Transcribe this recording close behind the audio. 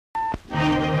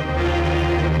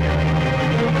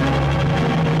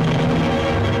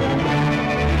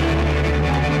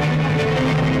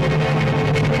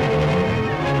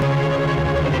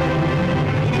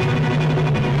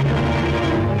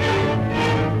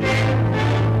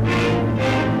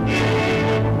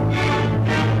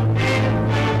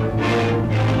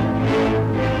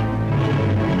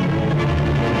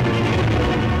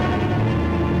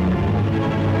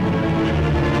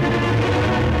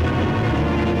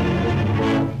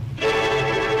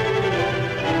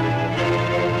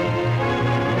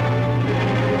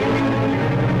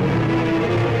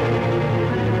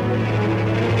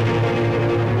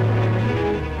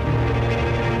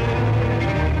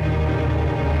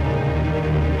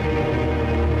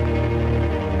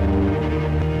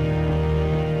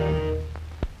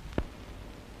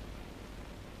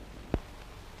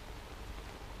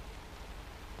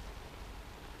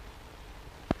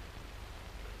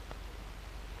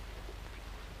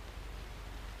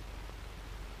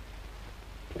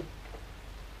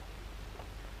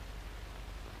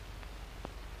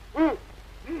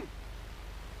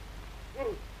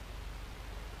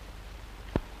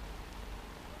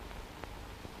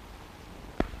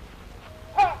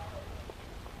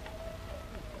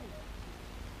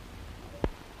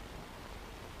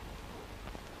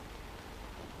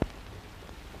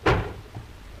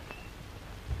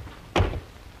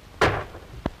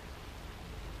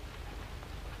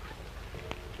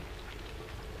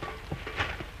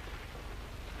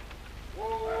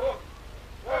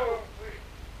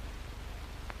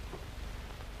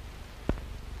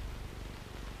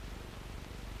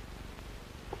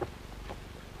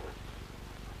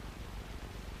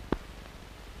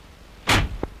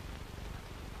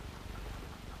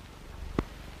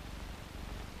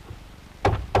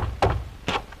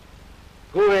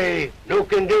Okay, no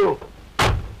can do.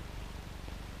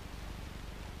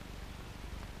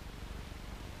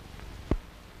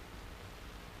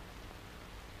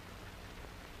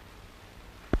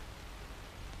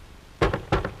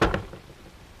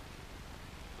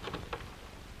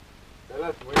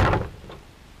 Let's wait.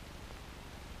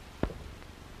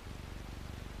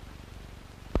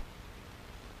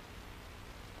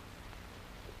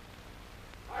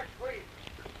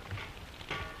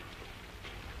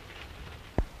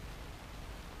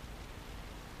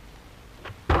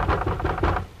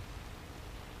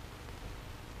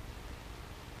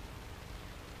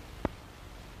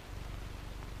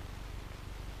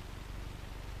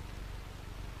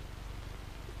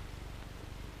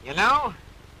 You know,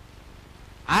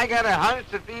 I got a hunch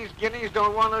that these guineas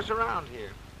don't want us around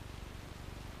here.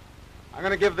 I'm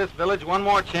gonna give this village one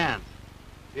more chance.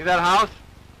 See that house?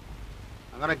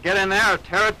 I'm gonna get in there or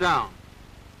tear it down.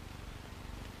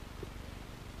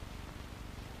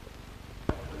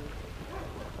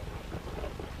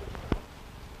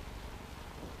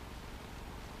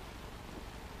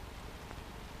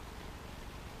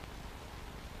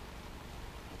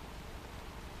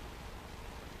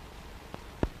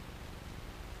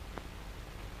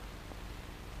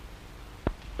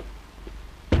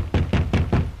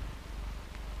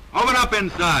 Open up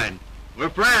inside. We're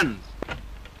friends.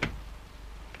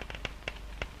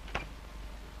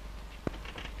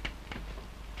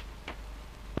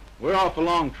 We're off a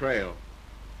long trail.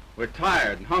 We're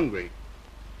tired and hungry.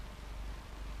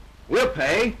 We'll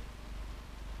pay.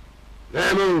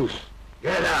 Vamoose,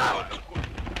 get out.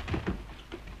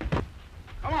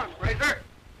 Come on, Fraser.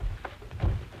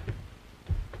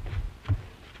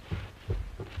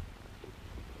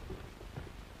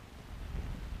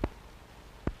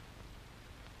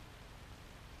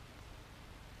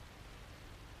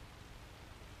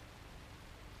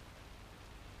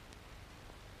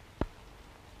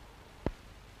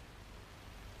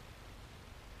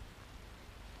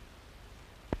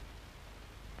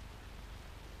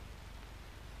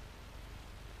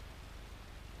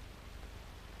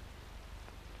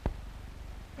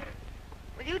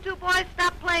 Will you two boys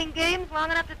stop playing games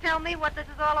long enough to tell me what this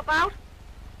is all about?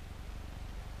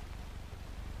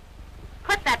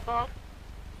 Quit that, Bolt.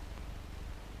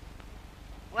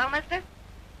 Well, mister?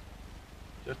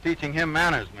 Just teaching him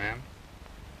manners, ma'am.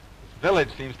 This village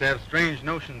seems to have strange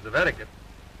notions of etiquette.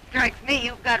 Strikes me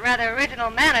you've got rather original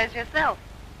manners yourself.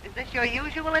 Is this your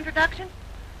usual introduction?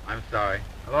 I'm sorry.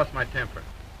 I lost my temper.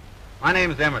 My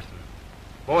name's Emerson.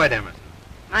 Boyd Emerson.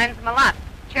 Mine's Malott.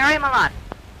 Cherry Malott.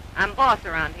 I'm boss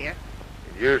around here.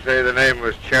 Did you say the name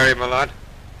was Cherry Malott?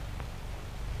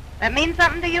 That means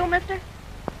something to you, mister?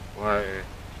 Why,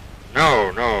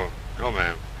 no,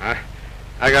 ma'am.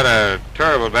 I got a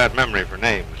terrible bad memory for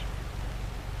names.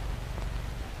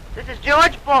 This is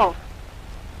George Bolt.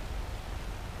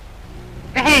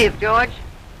 Behave, George.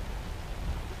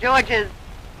 George is,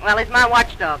 well, he's my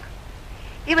watchdog.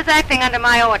 He was acting under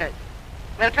my orders.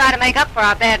 We'll try to make up for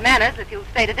our bad manners if you'll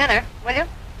stay to dinner, will you?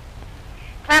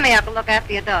 Clammy up and look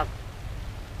after your dog.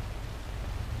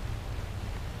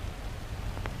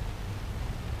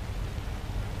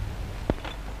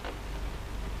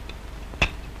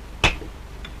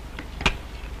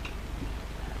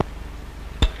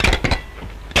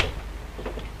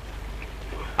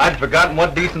 I'd forgotten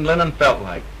what decent linen felt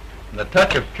like. And the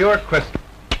touch of pure crystal.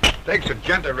 Takes a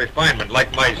gentle refinement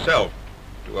like myself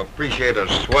to appreciate a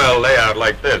swell layout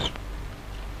like this.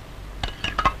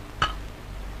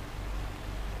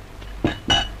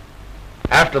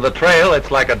 After the trail, it's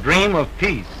like a dream of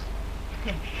peace.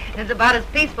 It's about as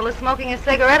peaceful as smoking a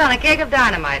cigarette on a keg of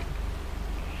dynamite.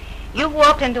 You've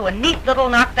walked into a neat little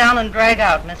knockdown and drag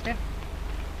out, mister.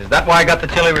 Is that why I got the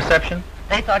chilly reception?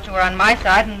 They thought you were on my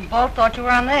side, and Bolt thought you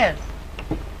were on theirs.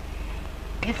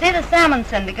 You see, the salmon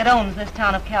syndicate owns this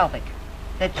town of Kalvik,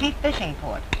 their chief fishing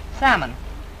port, salmon.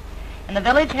 And the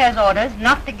village has orders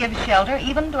not to give shelter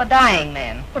even to a dying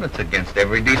man. But it's against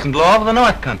every decent law of the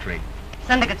North Country.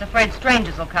 Syndicate's afraid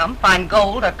strangers will come, find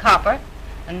gold or copper,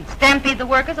 and stampede the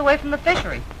workers away from the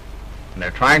fishery. And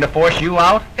they're trying to force you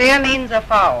out? Fear means a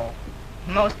foul.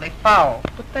 Mostly foul.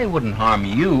 But they wouldn't harm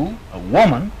you, a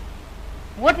woman.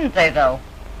 Wouldn't they, though?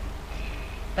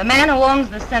 The man who owns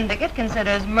the syndicate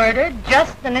considers murder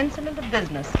just an incident of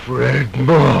business. Fred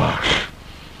Moss.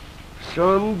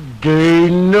 Someday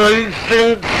nice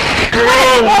and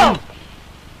strong.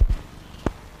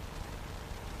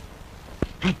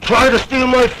 He tried to steal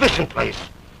my fishing place.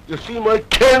 You see my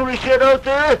cannery shed out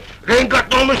there? It ain't got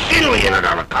no machinery in it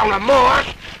on account of Moss.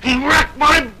 He wrecked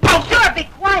my boat. Sure, be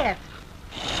quiet.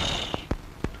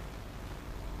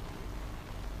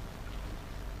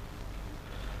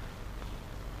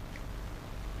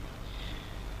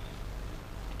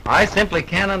 I simply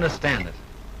can't understand it.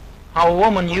 How a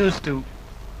woman used to,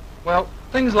 well,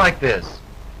 things like this,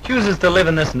 chooses to live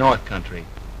in this North Country,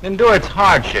 endure its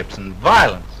hardships and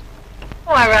violence.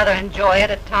 Oh, I rather enjoy it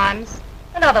at times.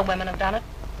 And other women have done it.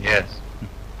 Yes,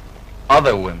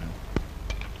 other women.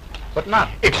 But not.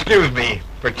 Excuse me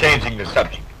for changing the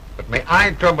subject, but may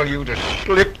I trouble you to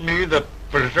slip me the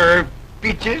preserved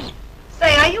peaches?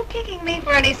 Say, are you kicking me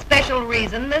for any special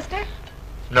reason, mister?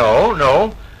 No,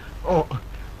 no. Oh,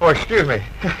 excuse me.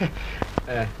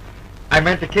 I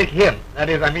meant to kick him. That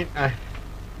is,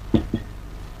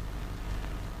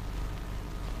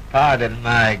 pardon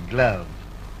my glove.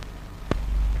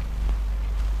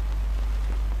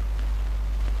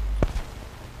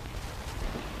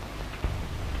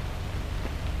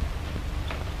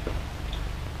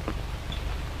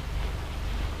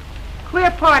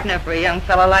 Queer partner for a young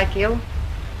fellow like you.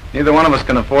 Neither one of us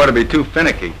can afford to be too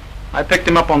finicky. I picked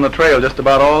him up on the trail just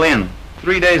about all in,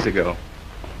 3 days ago.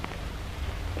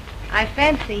 I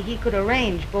fancy he could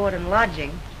arrange board and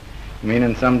lodging. You mean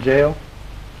in some jail?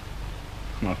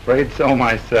 I'm afraid so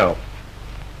myself.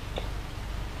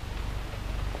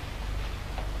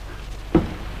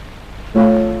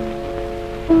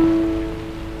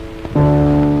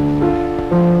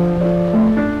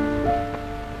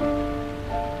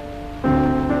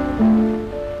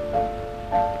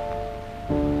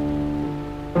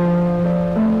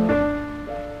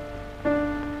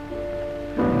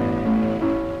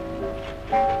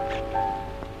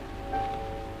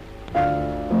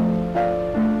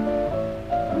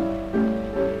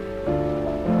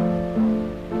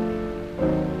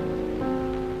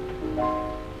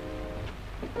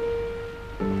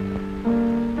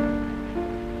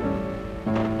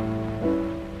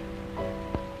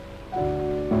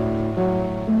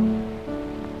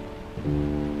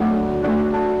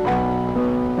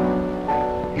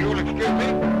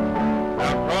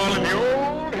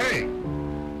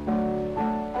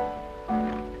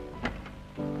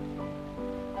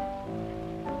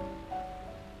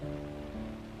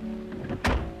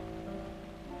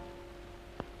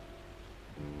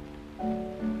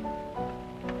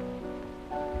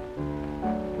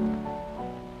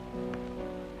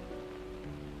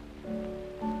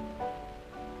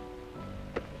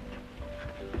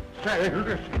 Say,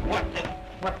 listen, what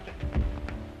the...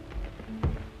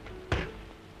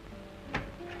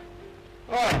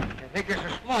 Oh, you think you're so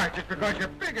smart just because you're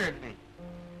bigger than me.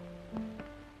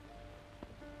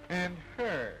 And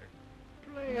her,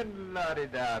 playing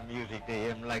la-di-da music to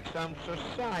him like some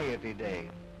society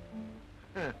dame.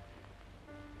 Huh.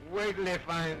 Wait till he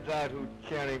finds out who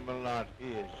Cherry Malott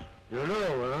is. You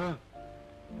know, huh?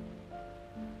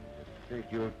 You think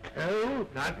you'll tell?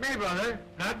 Not me, brother.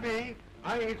 Not me.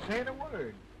 I ain't saying a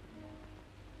word.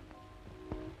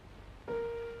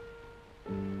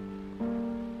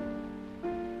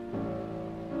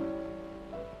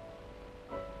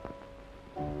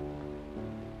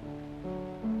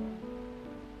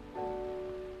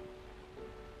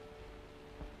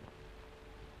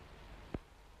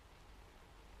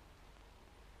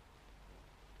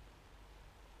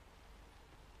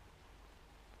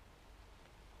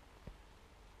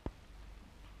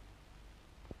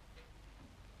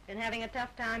 Been having a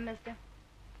tough time, mister?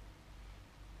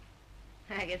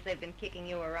 I guess they've been kicking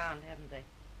you around, haven't they?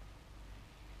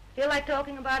 Feel like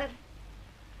talking about it?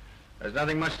 There's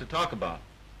nothing much to talk about.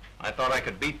 I thought I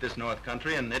could beat this North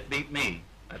Country, and it beat me.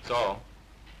 That's all.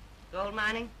 Gold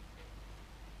mining?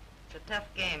 It's a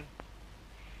tough game.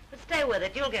 But stay with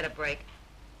it. You'll get a break.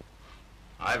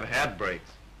 I've had breaks.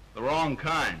 The wrong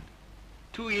kind.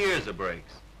 2 years of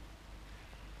breaks.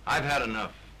 I've had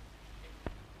enough.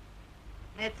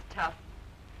 It's tough.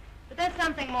 But there's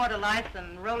something more to life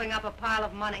than rolling up a pile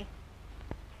of money.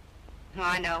 Oh,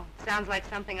 I know. Sounds like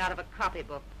something out of a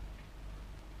copybook.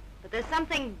 But there's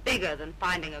something bigger than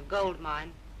finding a gold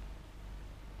mine.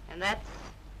 And that's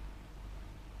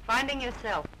finding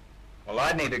yourself. Well,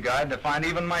 I'd need a guide to find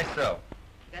even myself.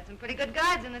 You got some pretty good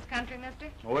guides in this country, mister.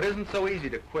 Oh, it isn't so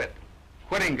easy to quit.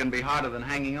 Quitting can be harder than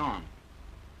hanging on.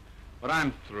 But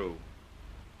I'm through.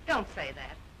 Don't say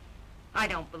that. I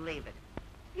don't believe it.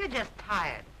 You're just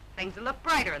tired. Things will look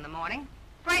brighter in the morning.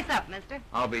 Brace up, mister.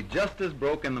 I'll be just as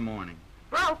broke in the morning.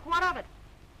 Broke? What of it?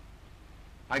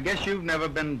 I guess you've never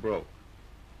been broke.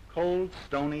 Cold,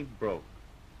 stony broke.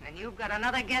 And you've got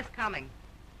another guess coming.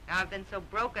 Now, I've been so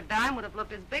broke a dime would have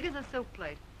looked as big as a soup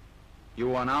plate. You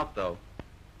won out, though.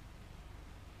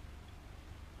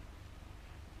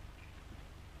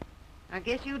 I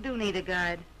guess you do need a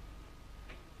guide.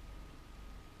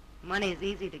 Money's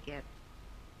easy to get.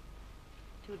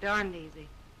 Too darned easy.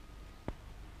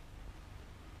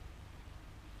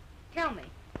 Tell me,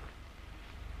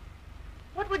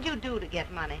 would you do to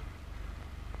get money?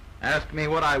 Ask me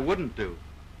what I wouldn't do.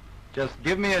 Just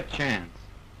give me a chance.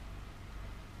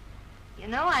 You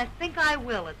know, I think I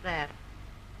will at that.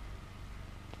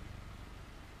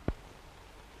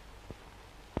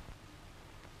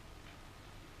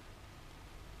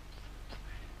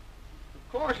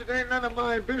 Of course, it ain't none of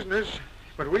my business,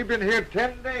 but we've been here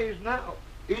 10 days now.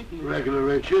 Eating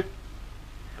regular, ain't you?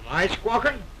 Am I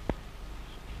squawking?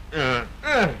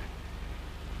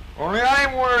 Only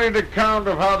I'm worried account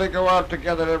of how they go out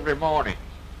together every morning.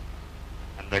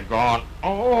 And they're gone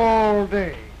all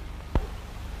day.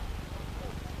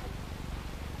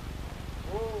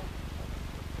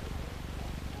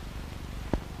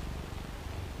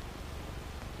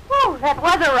 Whew, that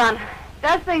was a run.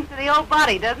 Does things to the old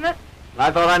body, doesn't it?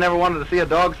 I thought I never wanted to see a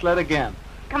dog sled again.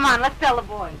 Come on, let's tell the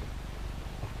boys.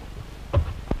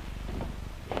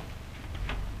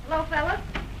 Hello, fellas.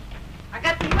 I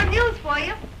got some good news for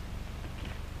you.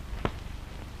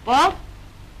 Walt,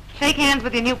 shake hands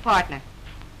with your new partner.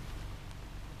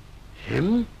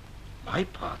 Him? My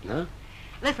partner?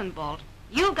 Listen, Bolt,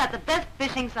 you've got the best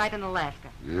fishing site in Alaska.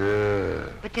 Yeah.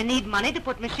 But you need money to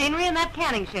put machinery in that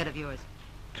canning shed of yours.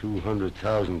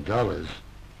 $200,000.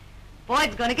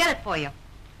 Boyd's going to get it for you.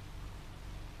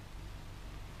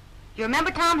 Do you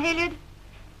remember Tom Hilliard?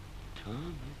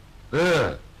 Tom?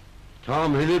 Yeah.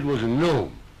 Tom Hilliard was a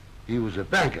gnome. He was a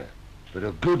banker, but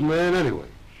a good man anyway.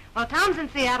 Well, Tom's in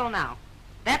Seattle now.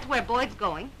 That's where Boyd's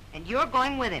going, and you're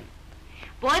going with him.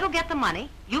 Boyd will get the money,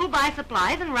 you'll buy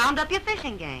supplies, and round up your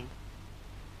fishing gang.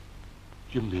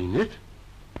 You mean it?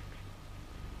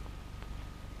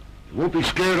 You won't be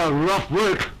scared of rough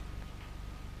work.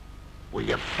 Will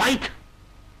you fight?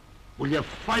 Will you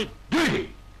fight dirty?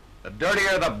 The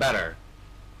dirtier, the better.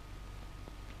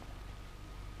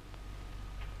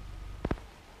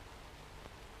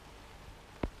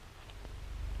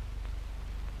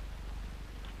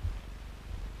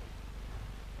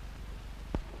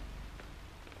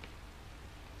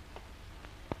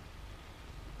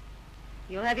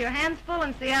 You'll have your hands full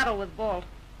in Seattle with Bolt.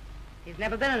 He's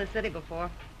never been in the city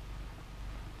before.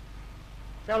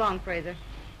 So long, Fraser.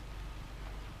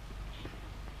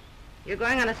 You're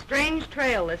going on a strange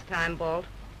trail this time, Bolt.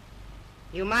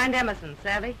 You mind Emerson,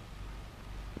 savvy?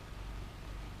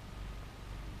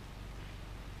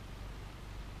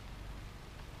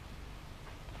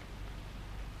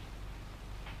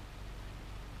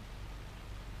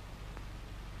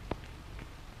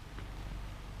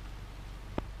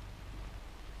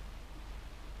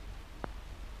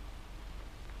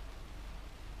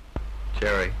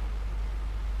 Jerry,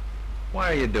 why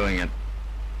are you doing it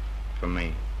for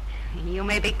me? You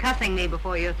may be cussing me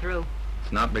before you're through.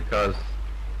 It's not because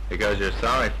you're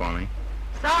sorry for me.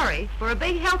 Sorry? For a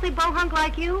big, healthy bohunk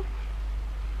like you?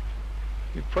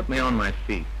 You've put me on my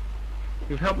feet.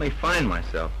 You've helped me find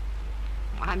myself.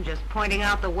 I'm just pointing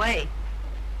out the way.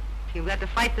 You've got to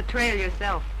fight the trail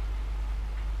yourself.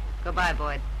 Goodbye,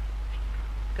 Boyd.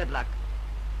 Good luck.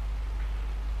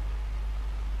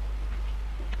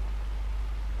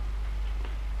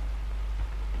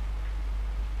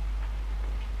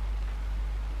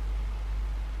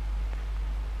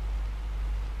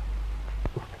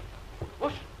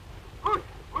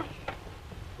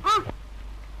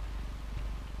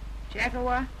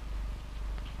 Jackawa,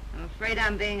 I'm afraid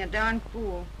I'm being a darn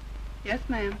fool. Yes,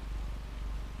 ma'am.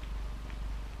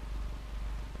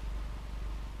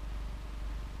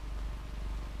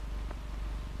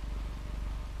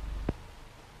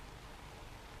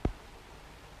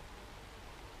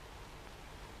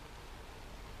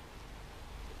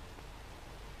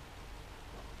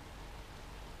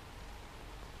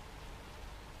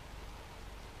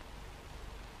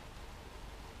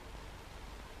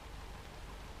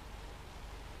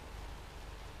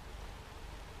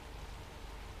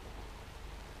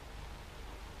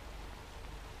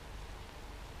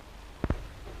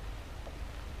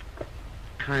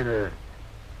 Kinda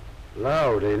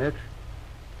loud, ain't it?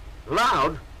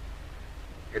 Loud?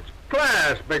 It's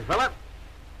class, big fella.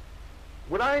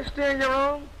 Would I steer you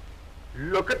wrong?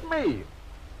 Look at me.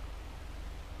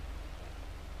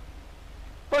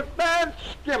 But that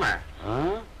skimmer,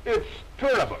 Huh? it's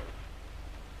terrible.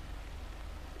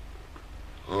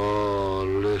 Oh,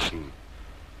 listen.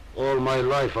 All my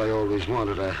life I always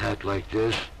wanted a hat like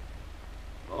this.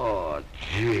 Oh,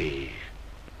 gee.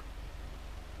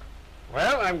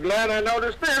 Well, I'm glad I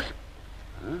noticed this.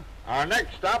 Huh? Our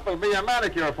next stop will be a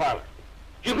manicure parlor.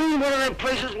 You mean one of them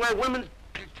places where women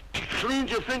cleans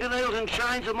your fingernails and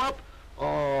shines them up?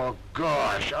 Oh,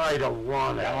 gosh, I don't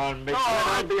want that. Come on, big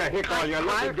fella, don't be a hick all your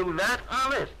I life. do that,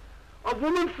 honest. A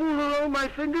woman fool around my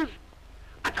fingers?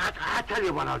 I tell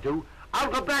you what I'll do. I'll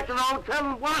go back to the hotel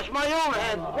and wash my own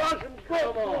hands. Wash them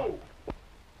good, too.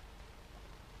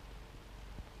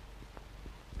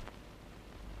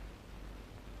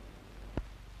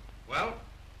 Well,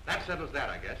 that settles that,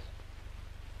 I guess.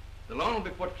 The loan will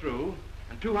be put through,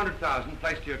 and $200,000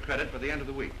 placed to your credit for the end of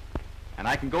the week. And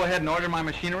I can go ahead and order my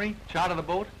machinery, charter the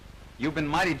boat? You've been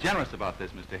mighty generous about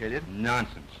this, Mr. Hilliard.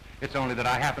 Nonsense. It's only that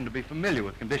I happen to be familiar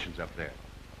with conditions up there.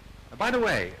 By the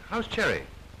way, how's Cherry?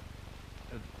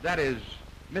 That is,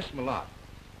 Miss Malott.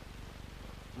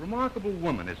 Remarkable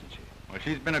woman, isn't she? Well,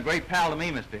 she's been a great pal to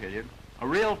me, Mr. Hilliard. A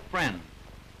real friend.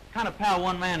 Kind of pal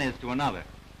one man is to another.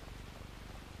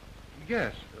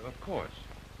 Yes, of course.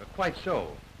 Quite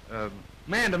so.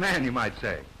 Man to man, you might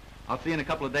say. I'll see you in a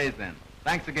couple of days then.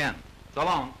 Thanks again. So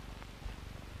long.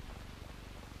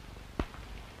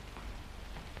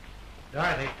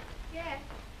 Dorothy. Yes.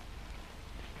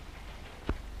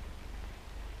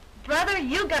 Brother,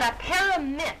 you got a pair of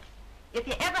mitts. If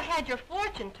you ever had your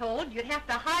fortune told, you'd have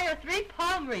to hire 3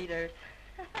 palm readers.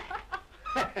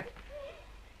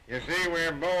 You see,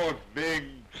 we're both big,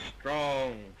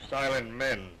 strong, silent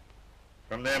men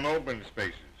from them open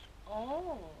spaces.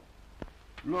 Oh.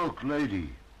 Look, lady,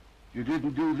 you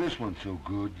didn't do this one so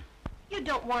good. You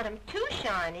don't want 'em too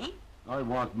shiny. I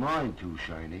want mine too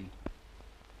shiny.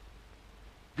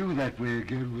 Do that way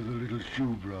again with a little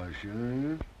shoe brush,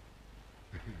 huh?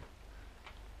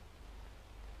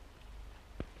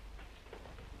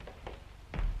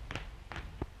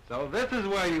 So this is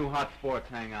where you hot sports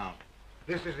hang out.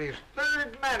 This is his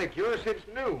 3rd manicure since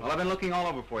noon. Well, I've been looking all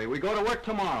over for you. We go to work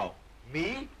tomorrow.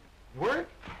 Me? Work?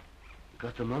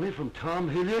 Got the money from Tom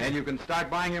Hilliard? And you can start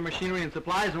buying your machinery and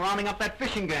supplies and rounding up that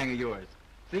fishing gang of yours.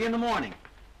 See you in the morning.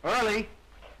 Early.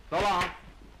 So long.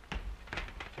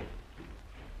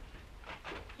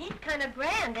 He's kind of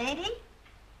grand, ain't he?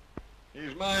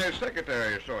 He's my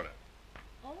secretary, sort of.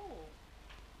 Oh.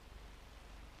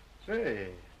 Say,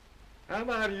 how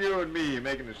about you and me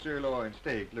making the sirloin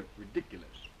steak look ridiculous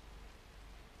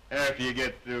after you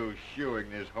get through shoeing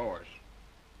this horse?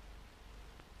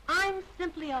 I'm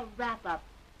simply a wrap-up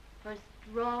for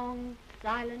strong,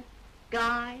 silent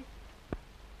guys.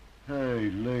 Hey,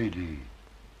 lady,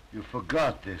 you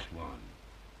forgot this one.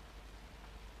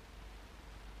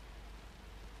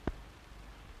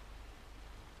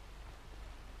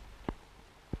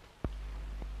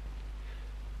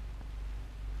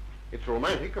 It's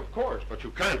romantic, of course, but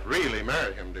you can't really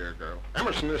marry him, dear girl.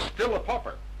 Emerson is still a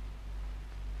pauper.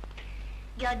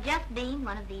 You're just being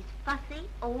one of these fussy,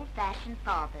 old-fashioned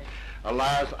fathers.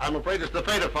 Alas, I'm afraid it's the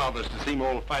fate of fathers to seem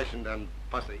old-fashioned and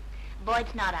fussy.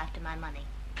 Boyd's not after my money.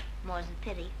 More's the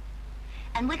pity.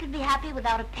 And we could be happy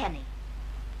without a penny.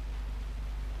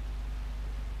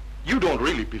 You don't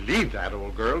really believe that,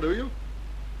 old girl, do you?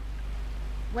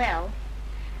 Well,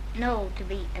 no, to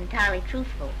be entirely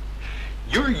truthful.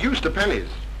 You're used to pennies.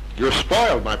 You're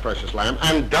spoiled, my precious lamb,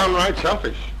 and downright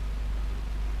selfish.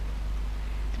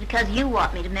 It's because you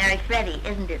want me to marry Freddie,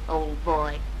 isn't it, old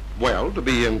boy? Well, to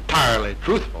be entirely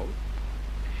truthful.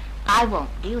 I won't,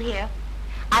 do you hear?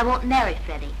 I won't marry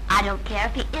Freddie. I don't care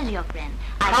if he is your friend.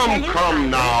 I tell you, I Come won't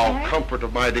now, marry- comfort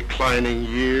of my declining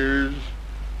years.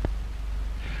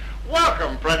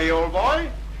 Welcome, Freddie, old boy.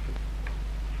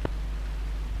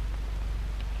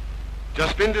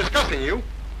 Just been discussing you.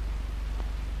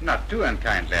 Not too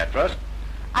unkindly, I trust.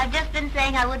 I've just been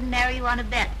saying I wouldn't marry you on a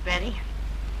bet, Freddie.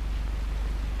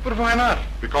 But why not?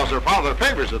 Because her father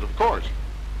favors it, of course.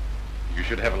 You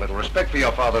should have a little respect for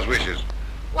your father's wishes.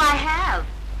 Why, I have.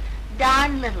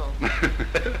 Darn little.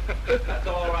 That's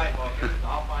all right, Hawkins.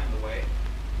 I'll find the way.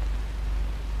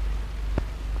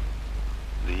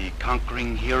 The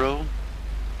conquering hero?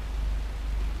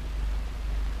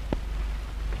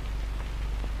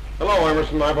 Hello,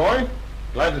 Emerson, my boy.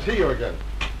 Glad to see you again.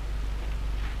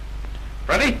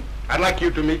 Freddie, I'd like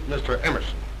you to meet Mr.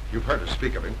 Emerson. You've heard us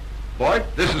speak of him. Boyd,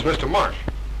 this is Mr. Marsh.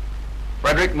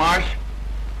 Frederick Marsh.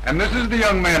 And this is the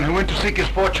young man who went to seek his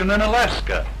fortune in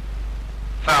Alaska.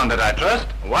 Found it, I trust?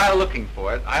 While looking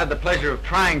for it, I had the pleasure of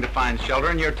trying to find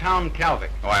shelter in your town, Calvic.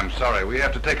 Oh, I'm sorry. We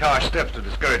have to take harsh steps to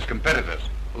discourage competitors.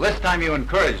 Well, this time you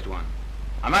encouraged one.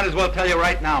 I might as well tell you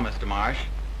right now, Mr. Marsh.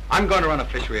 I'm going to run a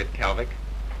fishery at Calvic.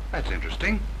 That's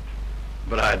interesting.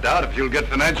 But I doubt if you'll get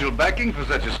financial backing for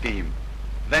such a scheme.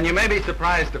 Then you may be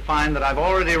surprised to find that I've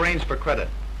already arranged for credit.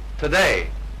 Today,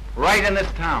 right in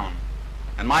this town.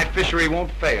 And my fishery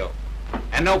won't fail.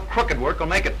 And no crooked work will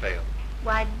make it fail.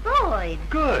 Why, Boyd.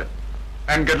 Good.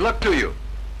 And good luck to you.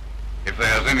 If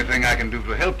there's anything I can do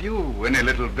to help you, any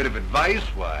little bit of advice,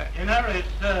 why... Dinner is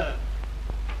served.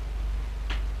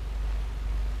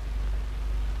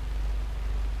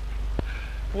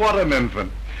 What an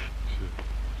infant.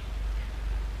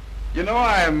 You know,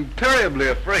 I am terribly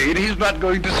afraid he's not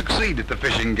going to succeed at the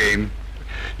fishing game.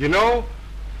 You know,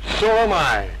 so am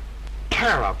I.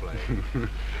 Terribly.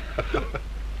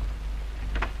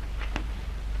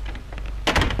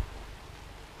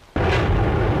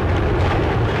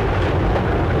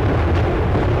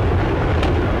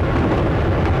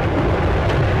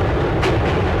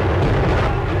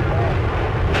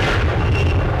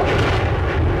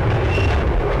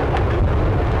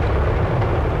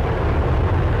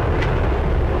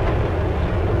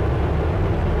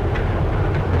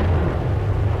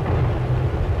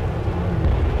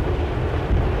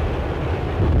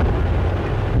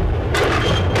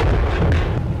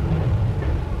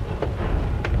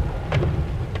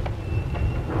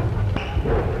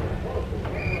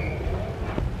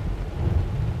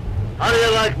 How do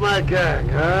you like my gang,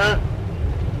 huh?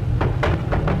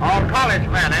 All college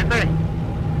men, ain't they?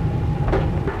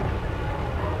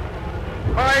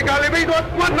 By golly, we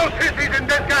don't want no sissies in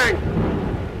this gang.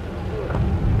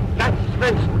 That's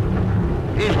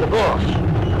Svensson. He's the boss.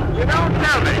 You don't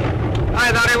tell me.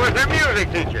 I thought he was their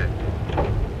music teacher.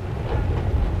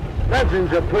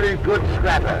 Svenson's a pretty good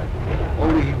scrapper,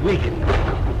 only he weakens.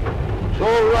 It's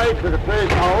all right for the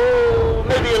first hour,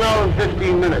 maybe an hour and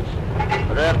 15 minutes.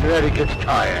 But after that, he gets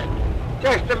tired.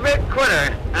 Just a big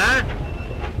quitter, huh?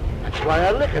 That's why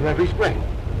I lick him every spring.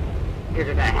 Is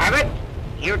it a habit?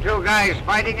 You two guys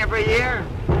fighting every year?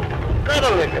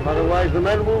 Gotta lick him, otherwise the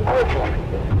men won't work for me.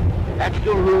 That's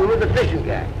the rule of the fishing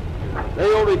gang.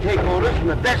 They only take orders from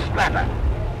the best scrapper.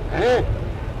 Huh?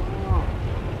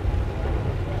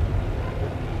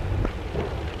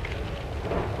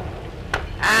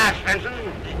 Ah, Svensson.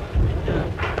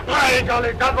 By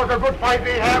golly, that was a good fight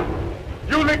we have.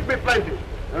 You licked me plenty.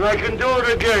 And I can do it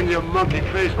again, you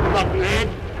monkey-faced buttonhead.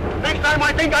 Next time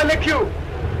I think I'll lick you.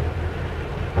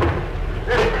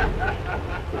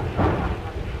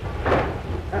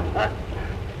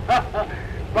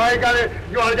 By golly,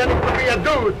 you are getting to be a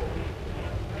dude.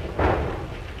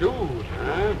 Dude,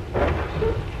 huh?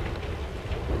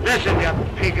 Listen, you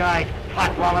pig-eyed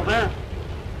pot-walloper.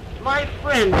 My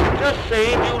friend was just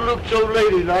saying you looked so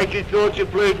ladylike he thought you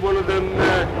played one of them,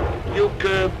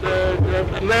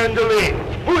 mandolins.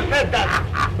 Who said that?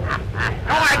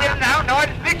 No, I didn't now. No, I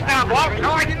didn't fix now, boss.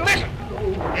 No, I didn't listen.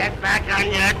 Get back on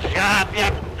your job, you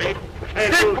big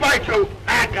Stick by you.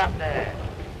 Back up there.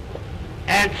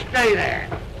 And stay there.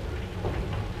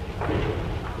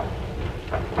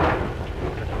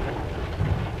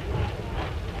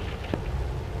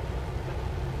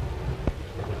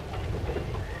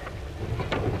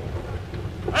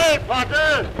 Hey,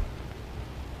 Potter!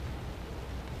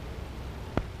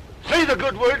 Say the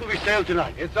good word and we sail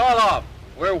tonight. It's all off.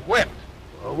 We're whipped.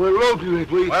 We're loading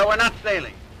it, we... Well, we're not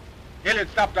sailing. Hilliard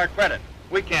stopped our credit.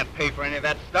 We can't pay for any of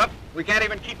that stuff. We can't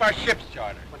even keep our ships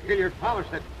chartered. But Hilliard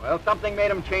promised it. Well, something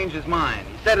made him change his mind.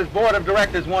 He said his board of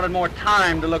directors wanted more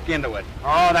time to look into it.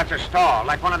 Oh, that's a stall,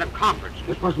 like one of them conferences.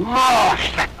 It was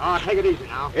Marsh that... Oh, take it easy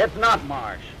now. It's not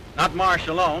Marsh. Not Marsh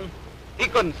alone. He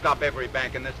couldn't stop every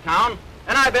bank in this town,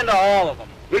 and I've been to all of them.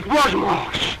 It was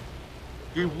Marsh.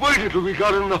 He waited till we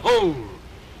got in the hole.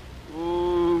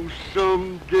 Oh,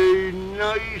 someday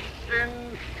nice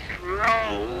and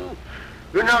slow.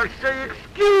 And I'll say,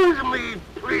 excuse me,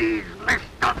 please,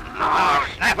 Mr.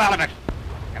 Marsh. Snap out of it.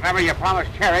 If ever you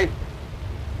promised Cherry.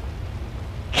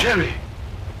 Cherry.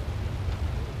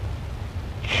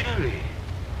 Cherry.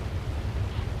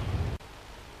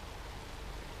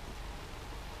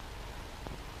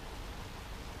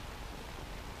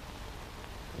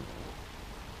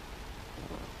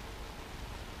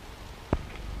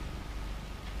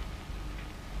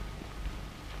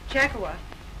 Chakawa,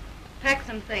 pack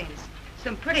some things,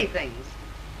 some pretty things.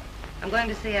 I'm going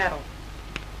to Seattle.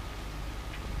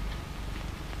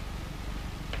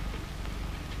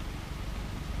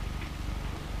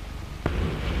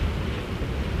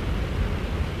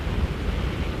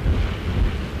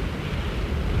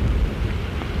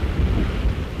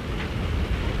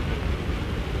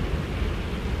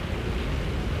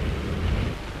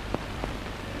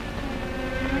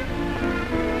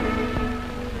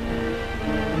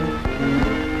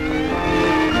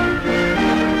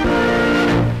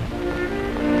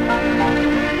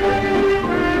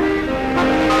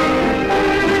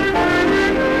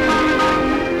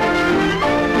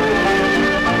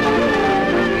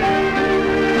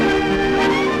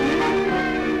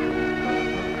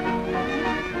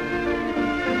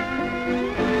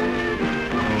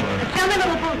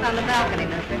 On the balcony,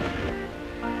 mister.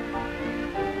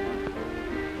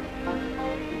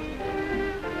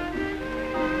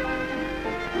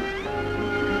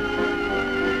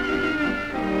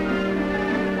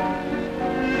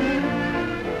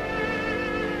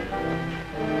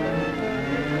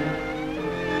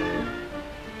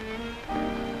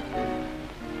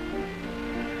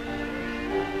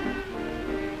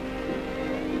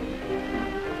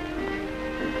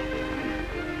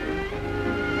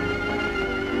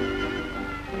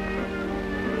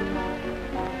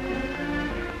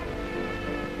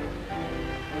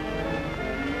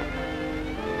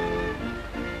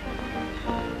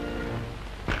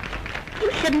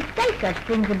 shouldn't say such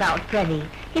things about Freddie.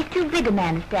 He's too big a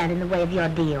man to stand in the way of your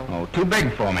deal. Oh, too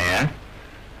big for me, eh?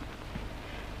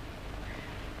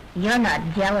 You're not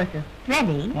jealous of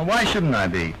Freddie. Well, why shouldn't I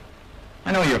be?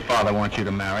 I know your father wants you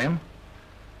to marry him.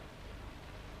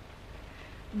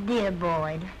 Dear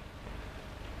Boyd,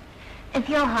 if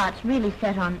your heart's really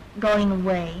set on going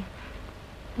away,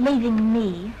 leaving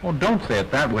me... Oh, don't say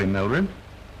it that way, Mildred.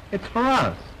 It's for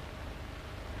us.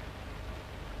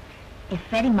 If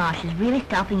Freddie Marsh is really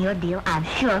stopping your deal, I'm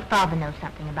sure Father knows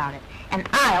something about it. And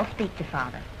I'll speak to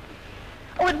Father.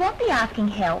 Oh, it won't be asking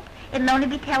help. It'll only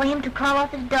be telling him to call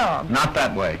off his dog. Not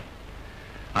that way.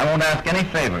 I won't ask any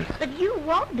favors. But you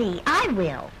won't be. I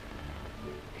will.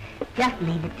 Just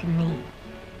leave it to me.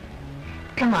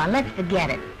 Come on, let's forget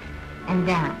it. And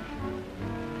dance.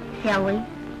 Shall we?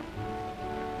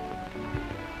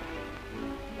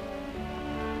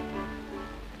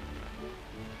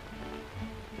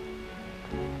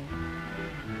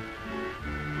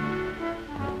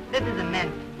 This is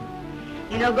immense.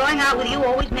 You know, going out with you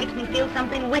always makes me feel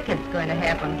something wicked's going to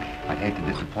happen. I'd hate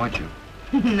to disappoint you.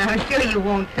 No, sure you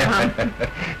won't, Tom.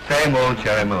 Same old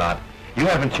Cherry Malott. You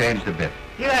haven't changed a bit.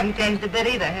 You haven't changed a bit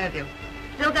either, have you?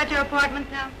 Still got your apartment,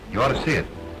 Tom? You ought to see it.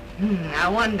 I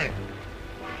wonder.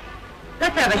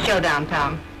 Let's have a showdown,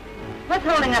 Tom. What's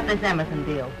holding up this Emerson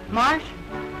deal? Marsh?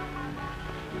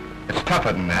 It's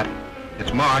tougher than that.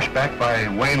 It's Marsh backed by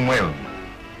Wayne Whalen.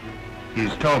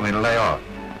 He's told me to lay off.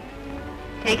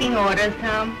 Taking orders,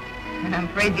 Tom? And I'm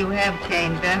afraid you have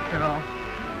changed after all.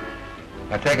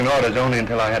 I've taken orders only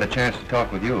until I had a chance to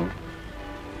talk with you.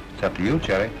 It's up to you,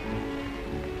 Cherry.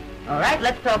 All right,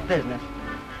 let's talk business.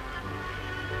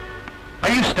 Are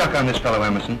you stuck on this fellow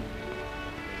Emerson?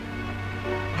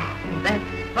 That's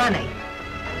funny.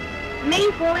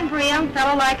 Me falling for a young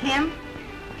fellow like him?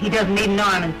 He doesn't even know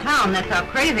I'm in town. That's how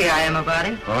crazy I am about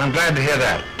him. Well, I'm glad to hear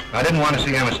that. I didn't want to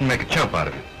see Emerson make a chump out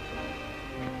of it.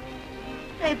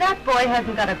 Say, that boy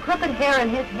hasn't got a crooked hair in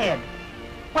his head.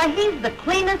 Why, he's the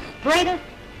cleanest, straightest...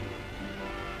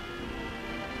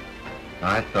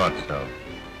 I thought so.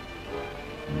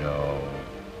 No.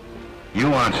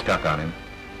 You aren't stuck on him.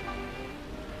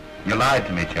 You lied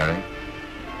to me, Cherry.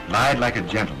 Lied like a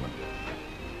gentleman.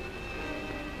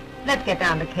 Let's get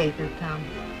down to cases, Tom.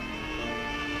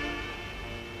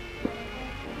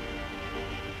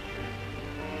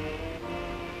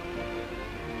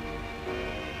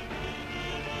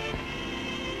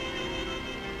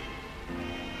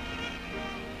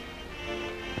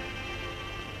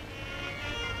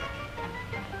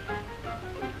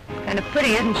 Kind of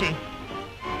pretty, isn't she?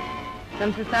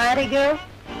 Some society girl?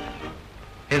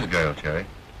 His girl, Cherry.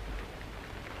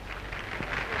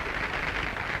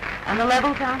 On the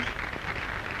level, Tom?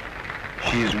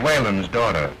 She's Whalen's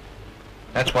daughter.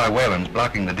 That's why Whalen's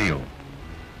blocking the deal.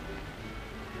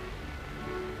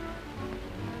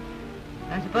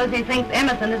 I suppose he thinks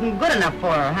Emerson isn't good enough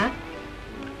for her, huh?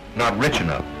 Not rich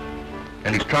enough.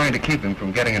 And he's trying to keep him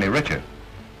from getting any richer.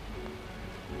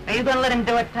 Are you going to let him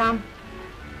do it, Tom?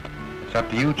 It's up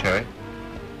to you, Cherry.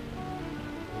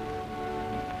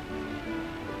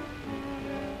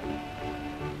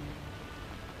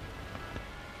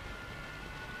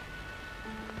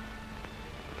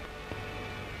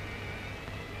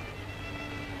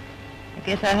 I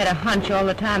guess I had a hunch all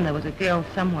the time there was a girl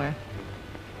somewhere.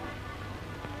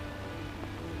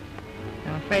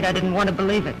 I'm afraid I didn't want to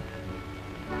believe it.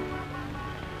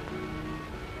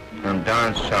 I'm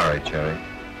darn sorry, Cherry.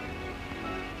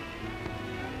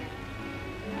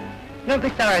 Don't be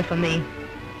sorry for me.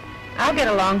 I'll get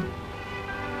along.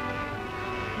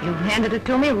 You've handed it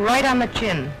to me right on the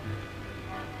chin.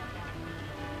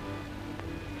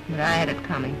 But I had it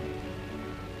coming.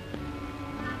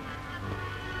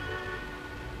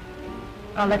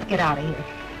 Oh, let's get out of here.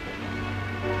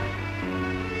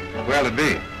 Where'll it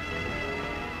be?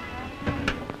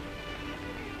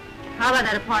 How about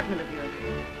that apartment of yours?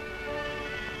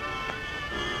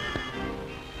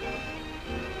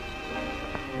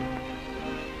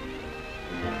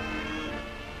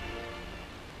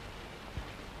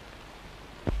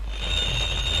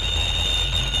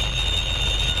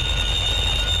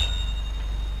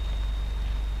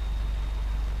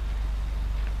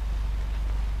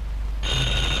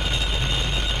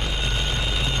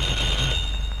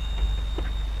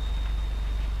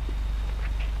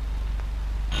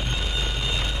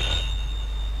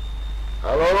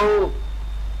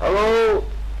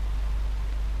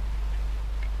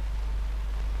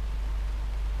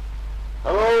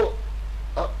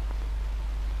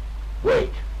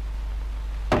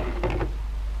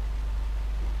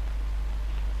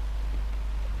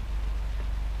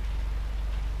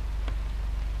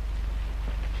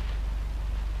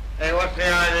 Hey, what's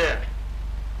the idea?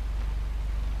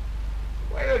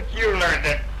 Where did you learn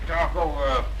to talk over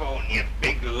a phone, you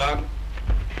big lug?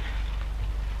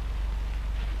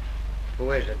 Who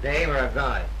is it, Dave or a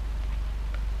guy?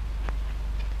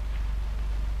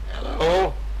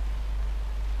 Hello?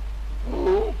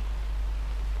 Who?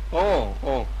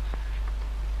 Oh.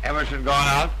 Emerson gone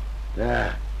out?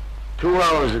 Yeah. 2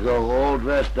 hours ago, all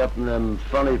dressed up in them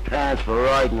funny pants for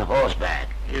riding horseback.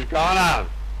 He's gone out.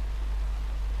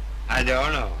 I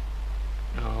don't know.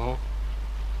 No.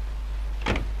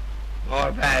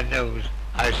 More bad news,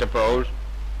 I suppose.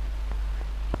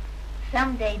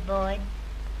 Someday, Boyd,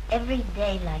 every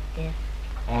day like this.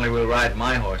 Only we'll ride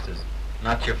my horses,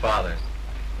 not your father's.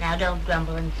 Now don't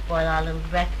grumble and spoil our little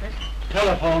breakfast.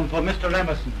 Telephone for Mr.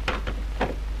 Emerson.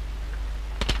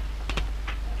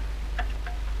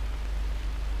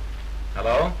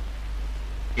 Hello?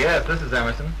 Yes, this is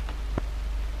Emerson.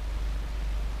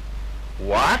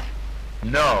 What?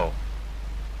 No.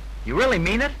 You really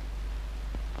mean it?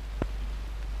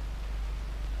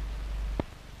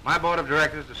 My board of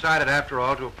directors decided, after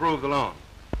all, to approve the loan.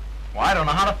 Well, I don't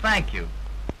know how to thank you.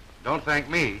 Don't thank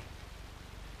me.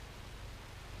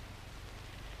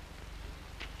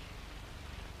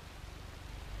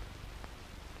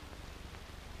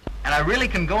 And I really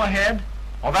can go ahead?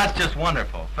 Oh, that's just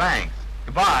wonderful. Thanks.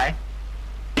 Goodbye.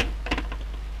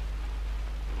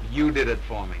 You did it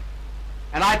for me.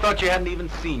 And I thought you hadn't even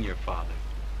seen your father.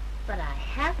 But I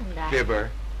haven't.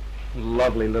 Fibber.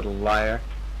 Lovely little liar.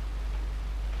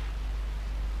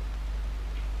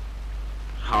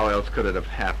 How else could it have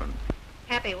happened?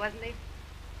 Happy, wasn't he?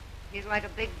 He's like a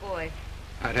big boy.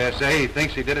 I dare say he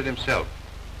thinks he did it himself.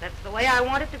 That's the way I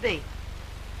want it to be.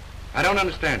 I don't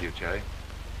understand you, Cherry.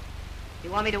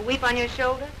 You want me to weep on your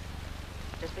shoulder?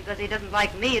 Just because he doesn't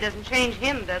like me, it doesn't change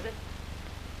him, does it?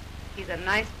 He's a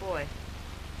nice boy.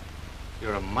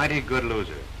 You're a mighty good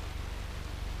loser.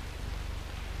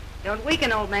 Don't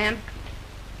weaken, old man.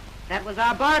 That was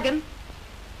our bargain.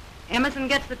 Emerson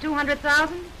gets the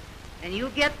 200,000, and you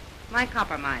get my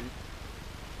copper mine.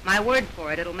 My word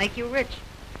for it, it'll make you rich.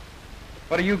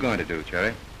 What are you going to do,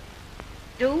 Cherry?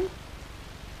 Do?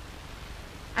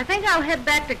 I think I'll head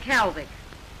back to Calvic.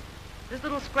 This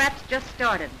little scrap's just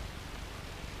started.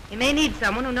 He may need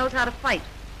someone who knows how to fight.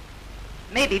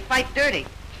 Maybe fight dirty.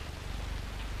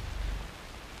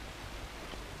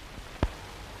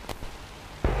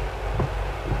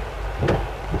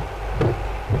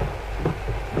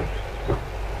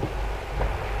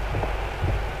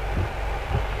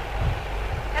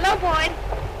 Hello, Boyd.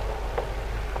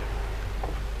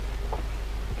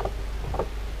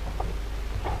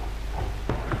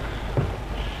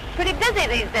 Pretty busy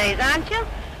these days, aren't you?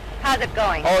 How's it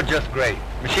going? Oh, just great.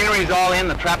 Machinery's all in,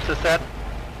 the traps are set.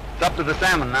 It's up to the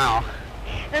salmon now.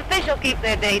 The fish will keep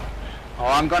their date. Oh,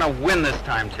 I'm gonna win this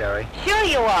time, Cherry. Sure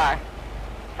you are.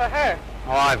 For her.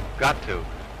 Oh, I've got to.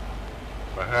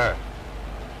 For her.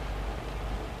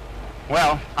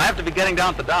 Well, I have to be getting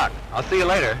down at the dock. I'll see you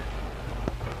later.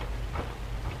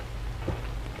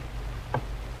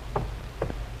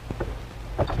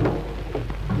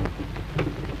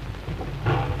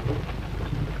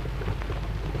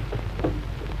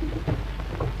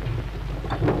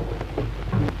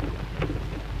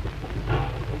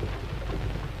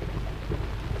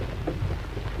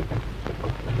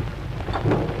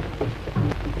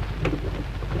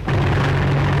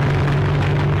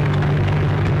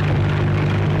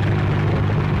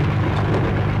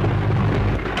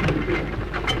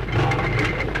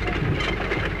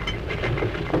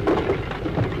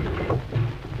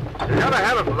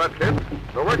 That kid.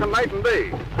 They're working night and day.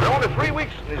 For only 3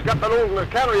 weeks, and he's got that old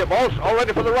cannery boss all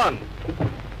ready for the run.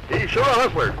 He's sure a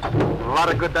hustler. A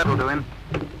lot of good that'll do him.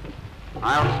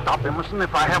 I'll stop Emerson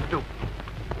if I have to.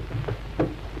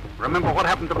 Remember what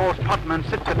happened to both Putnam and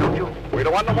Sitka, don't you? We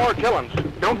don't want no more killings.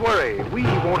 Don't worry, we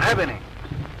won't have any.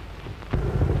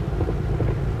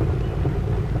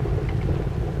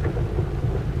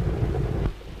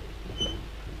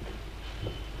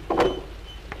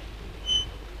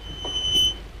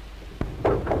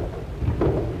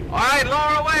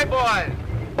 Lower away, boys.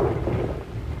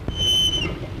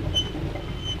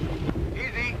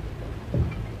 Easy.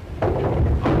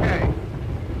 Okay.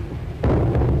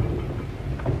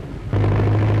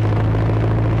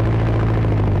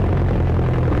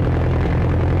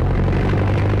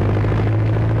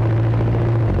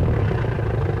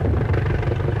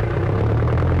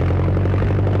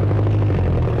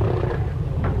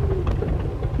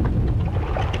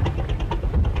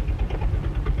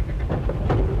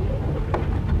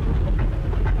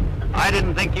 I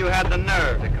didn't think you had the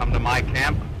nerve to come to my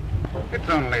camp. It's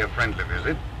only a friendly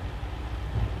visit.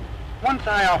 Once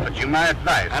I offered you my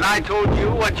advice. And I told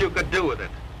you what you could do with it.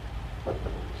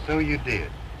 So you did.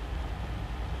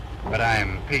 But I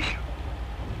am patient.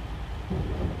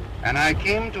 And I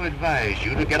came to advise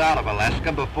you to get out of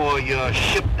Alaska before you're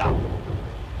shipped out.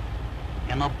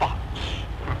 In a box.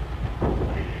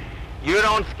 You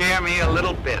don't scare me a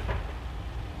little bit.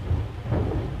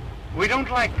 We don't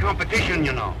like competition,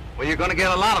 you know. Well, you're going to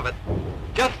get a lot of it.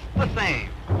 Just the same.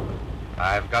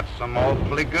 I've got some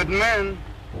awfully good men.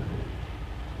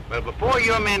 Well, before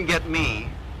your men get me,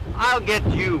 I'll get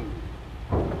you.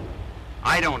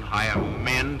 I don't hire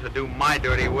men to do my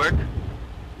dirty work.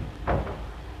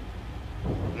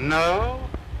 No?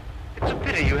 It's a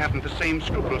pity you haven't the same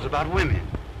scruples about women.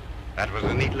 That was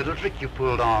a neat little trick you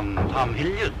pulled on Tom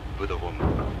Hilliard with a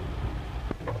woman.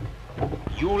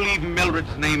 You leave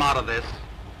Mildred's name out of this.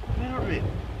 Mildred?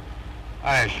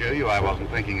 I assure you I wasn't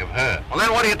thinking of her. Well,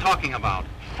 then what are you talking about?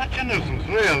 Such a nuisance,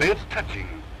 really. It's touching.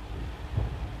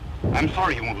 I'm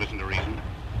sorry you won't listen to reason.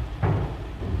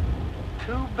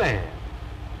 Too bad.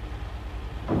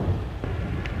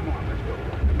 Come on, let's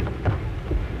go.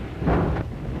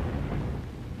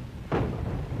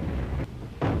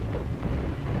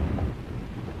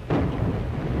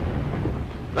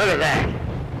 Look at that.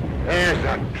 There's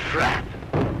a trap.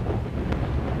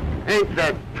 Ain't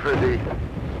that pretty?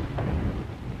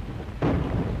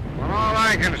 Well, all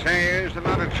I can say is a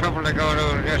lot of trouble to go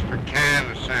to just for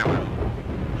canned salmon.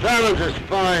 Salmon's is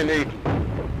fine eating.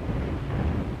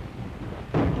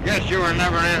 Guess you were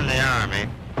never in the Army.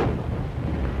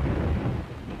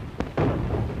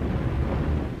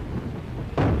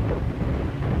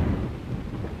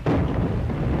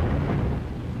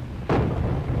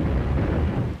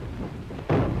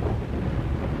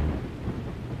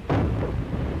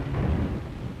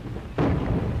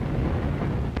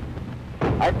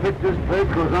 I picked this place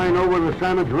because I know where the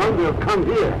salmon's run. They'll come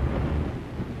here.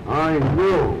 I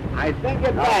know. I think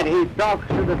it's right he talks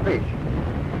to the fish.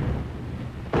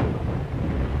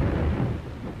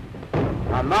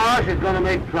 Now, Marsh is going to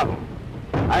make trouble.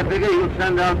 I figure he'll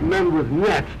send out men with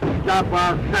nets to stop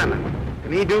our salmon.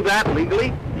 Can he do that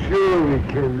legally? Sure we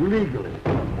can, legally.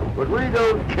 But we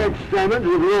don't catch salmon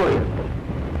with lawyers.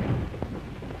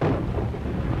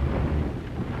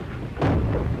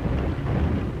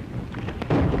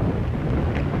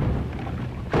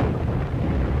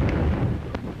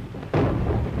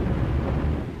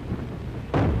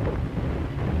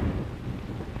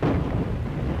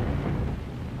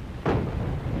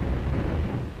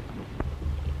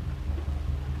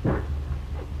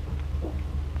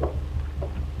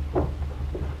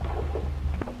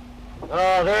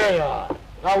 Oh, there you are.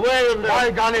 Now, where in the...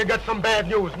 By golly, I got some bad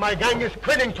news. My gang is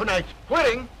quitting tonight.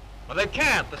 Quitting? Well, they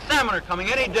can't. The salmon are coming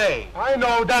any day. I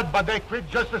know that, but they quit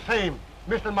just the same.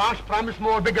 Mr. Marsh promised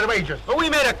more bigger wages. But we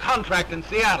made a contract in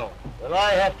Seattle. Well,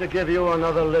 I have to give you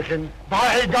another licking.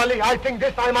 By golly, I think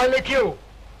this time I'll lick you.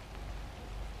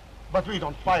 But we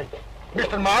don't fight.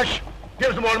 Mr. Marsh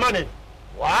gives more money.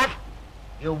 What?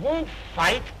 You won't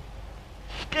fight?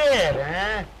 Scared,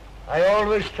 huh? I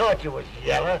always thought you was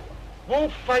yeller.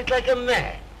 Won't fight like a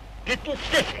man. Getting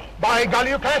sissy. By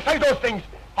golly, you can't say those things.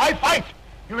 I fight.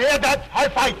 You hear that? I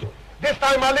fight. This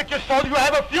time I'll lick your soul. You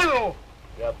have a funeral.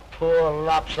 You poor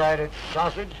lopsided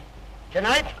sausage.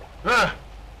 Tonight? Uh,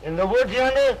 In the woods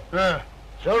yonder?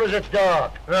 Soon as it's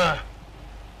dark.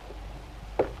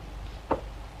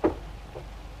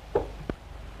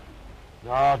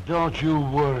 Now, don't you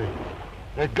worry.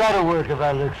 They gotta work if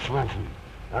I lick Swenson.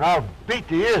 And I'll beat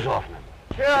the ears off him.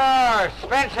 Sure,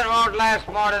 Spencer won't last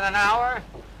more than an hour.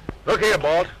 Look here,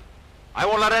 Balt. I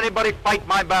won't let anybody fight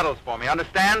my battles for me,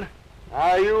 understand?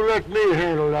 Now, you let me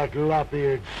handle that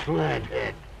lop-eared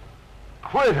slanthead.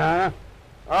 Quit, huh?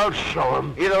 I'll show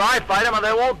him. Either I fight him or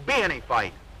there won't be any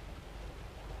fight.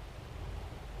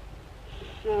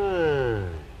 Say.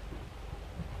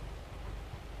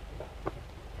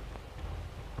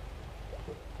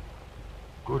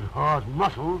 Good hard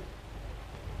muscle.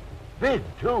 Big,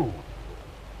 too.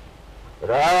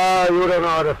 But, you don't know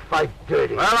how to fight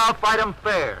dirty. Well, I'll fight him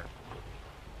fair.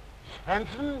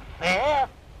 Spencer, fair?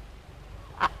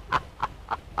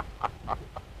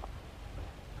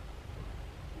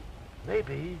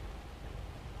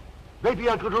 Maybe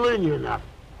I could learn you enough.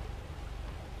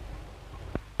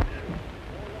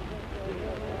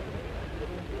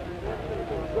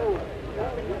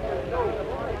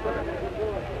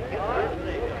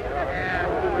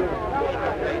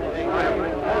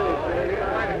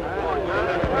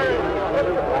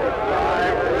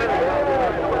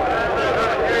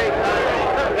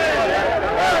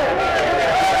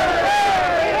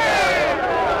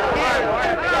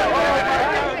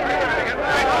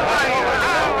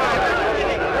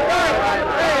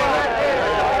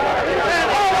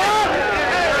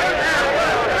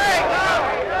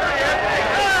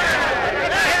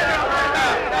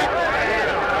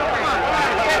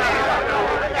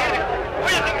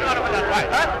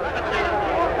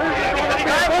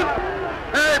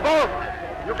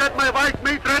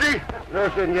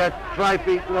 talking, you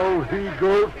tripe-eating old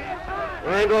he-goat.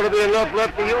 There ain't gonna be enough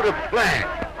left for you to plant.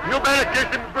 You better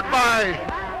kiss him goodbye.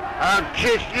 I'll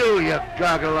kiss you, you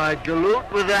goggle-eyed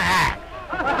galoot, with a hat.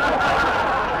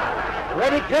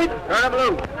 Ready, kid? Turn him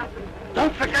loose.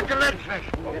 Don't forget the lead fish.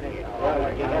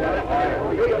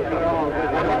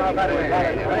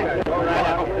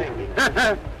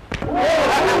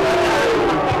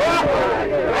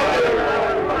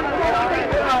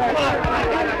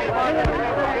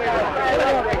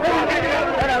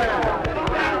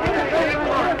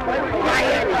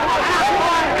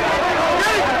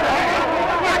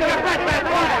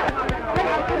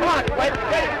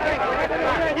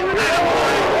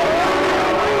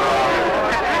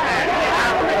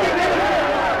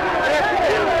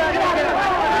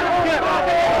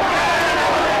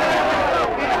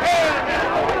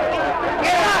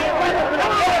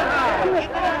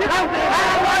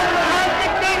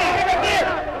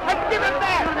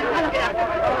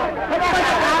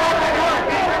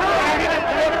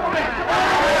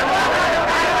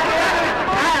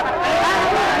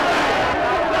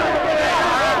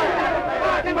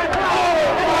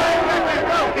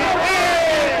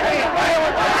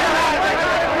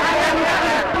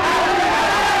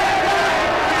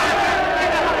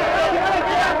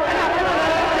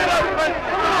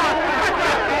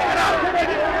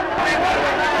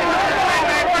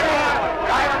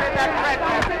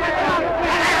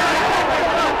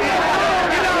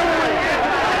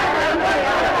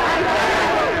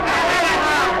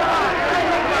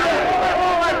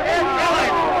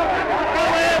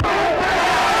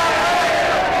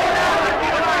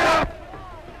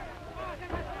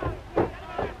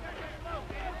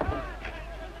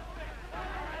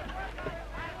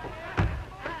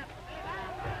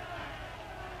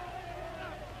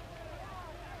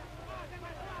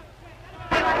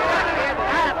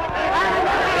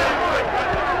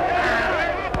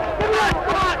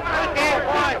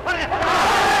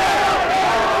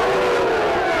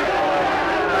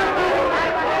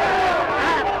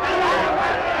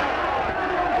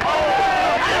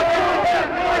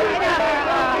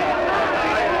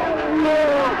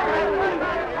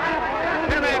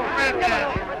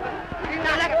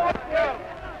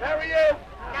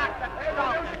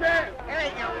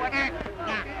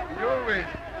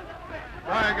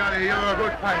 I got it. You're a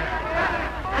good fighter.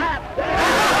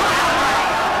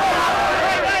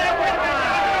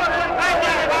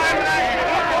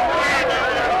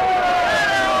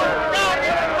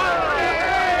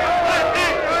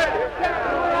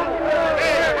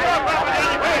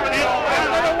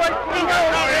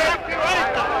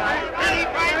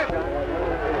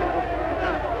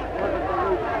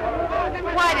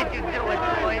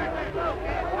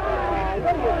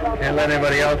 Can't let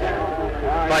anybody else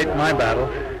fight my battle.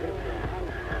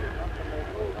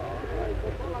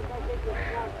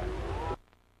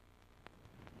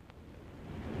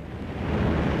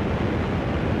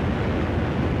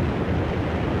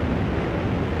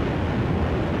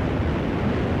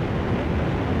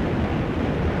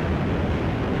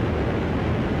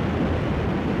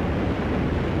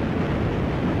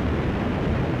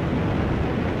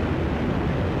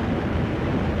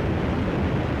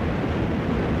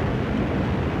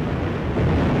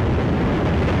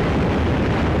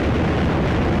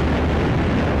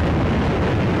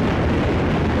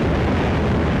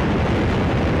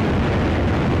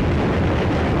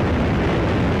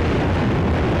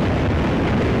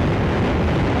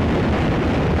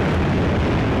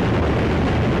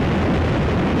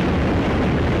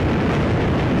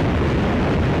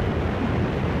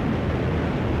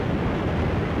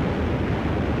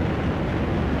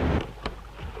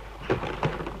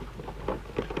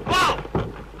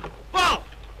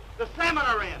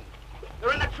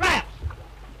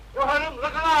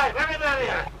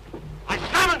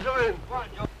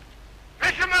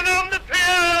 Fishermen on the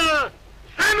pier!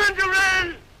 Salmons are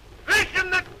in! Fish in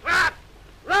the trap!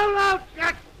 Roll out,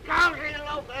 you gouty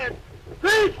loafers!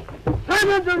 Fish!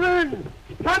 Salmons are in!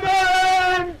 Come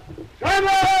on! Come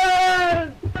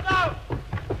on! Come on!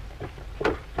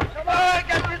 Come on,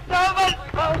 get your salmon!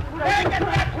 Hey, get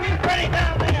that sweet ready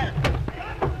down there!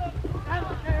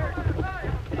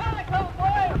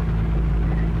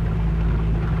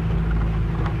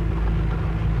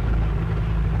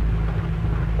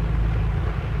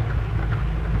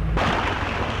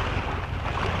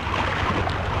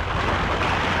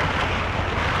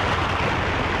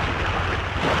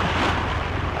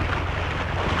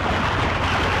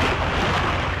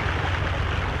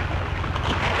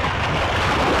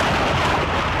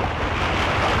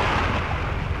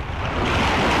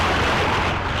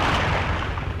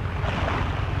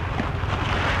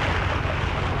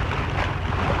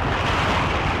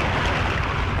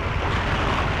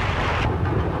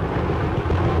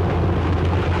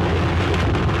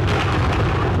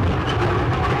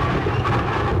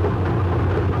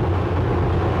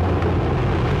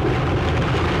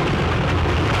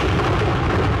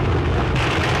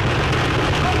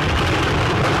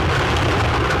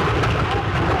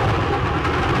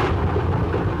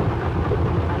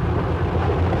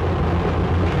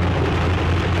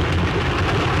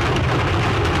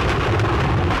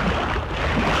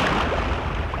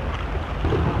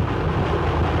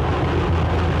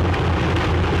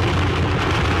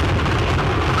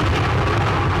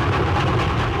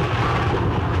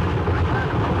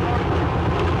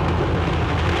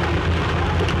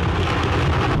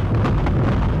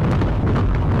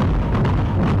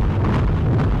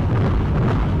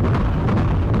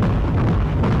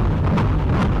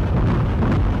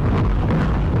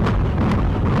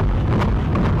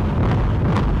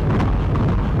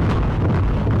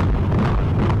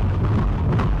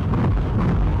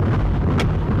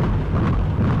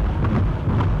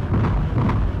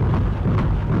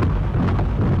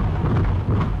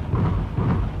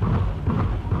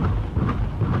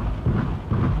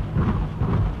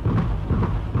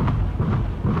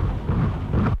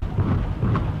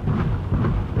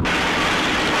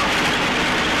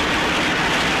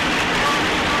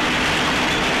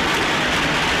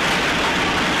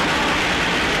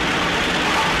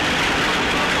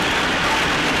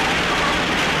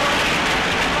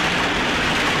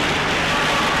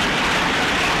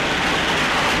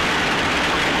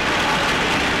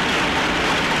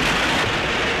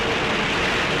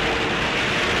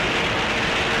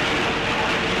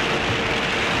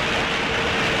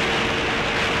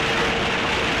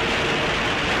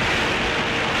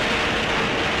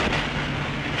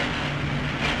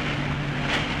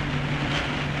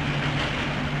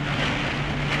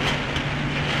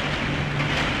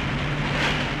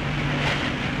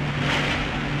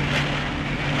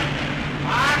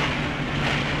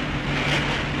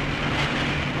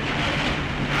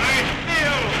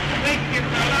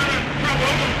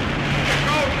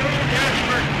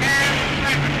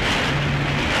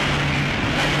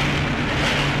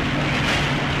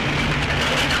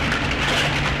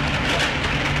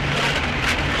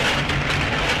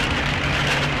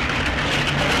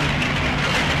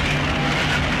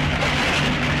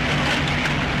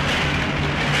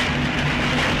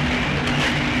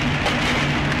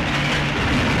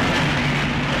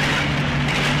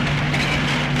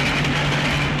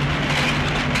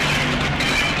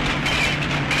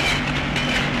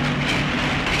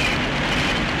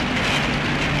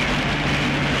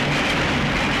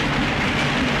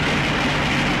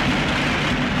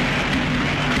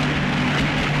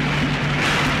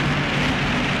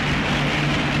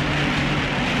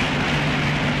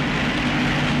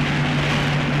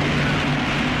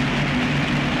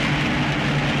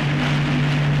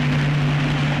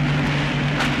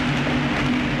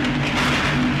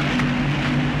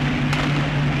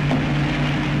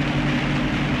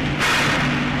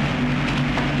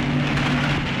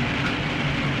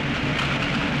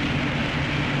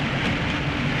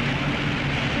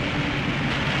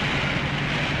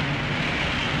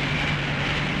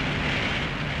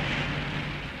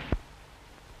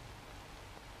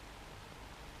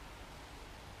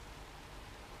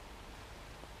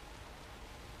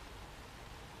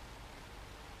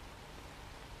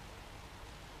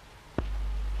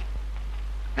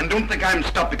 And don't think I'm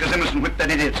stopped because Emerson whipped that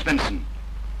idiot Svensson.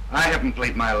 I haven't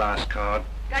played my last card.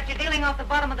 Got you dealing off the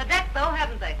bottom of the deck, though,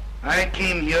 haven't they? I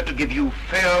came here to give you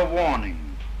fair warning.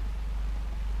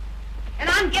 And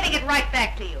I'm giving it right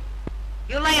back to you.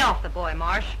 You lay off the boy,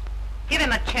 Marsh. Give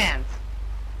him a chance.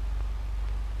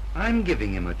 I'm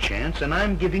giving him a chance, and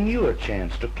I'm giving you a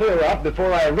chance to clear out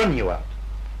before I run you out.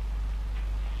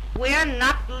 We're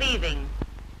not leaving.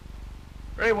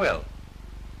 Very well.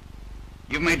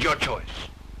 You've made your choice.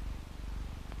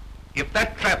 If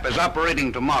that trap is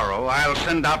operating tomorrow, I'll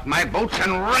send out my boats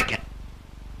and wreck it.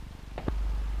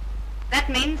 That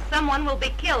means someone will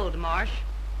be killed, Marsh.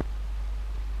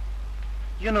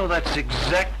 You know, that's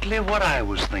exactly what I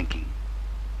was thinking.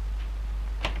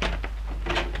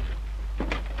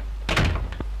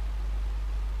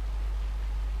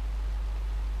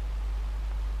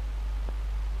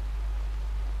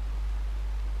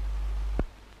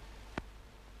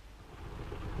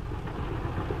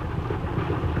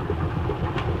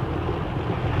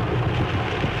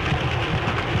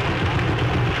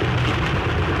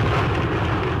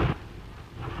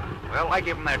 Well, I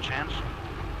give them their chance.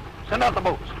 Send out the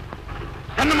boats.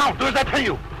 Send them out. Do as I tell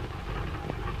you.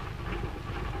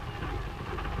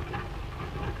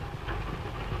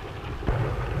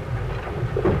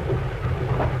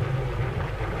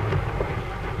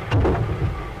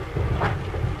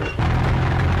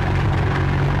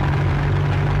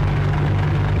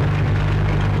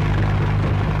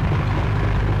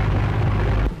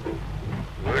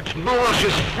 It's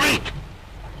Morris's fleet.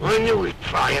 I knew he'd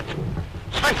try it.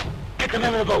 Spence, get them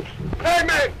in the boat. Hey,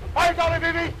 man! Fire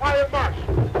LVV, fire Marsh.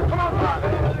 Come on, Marsh.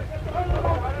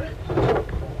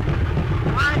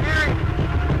 I hear you.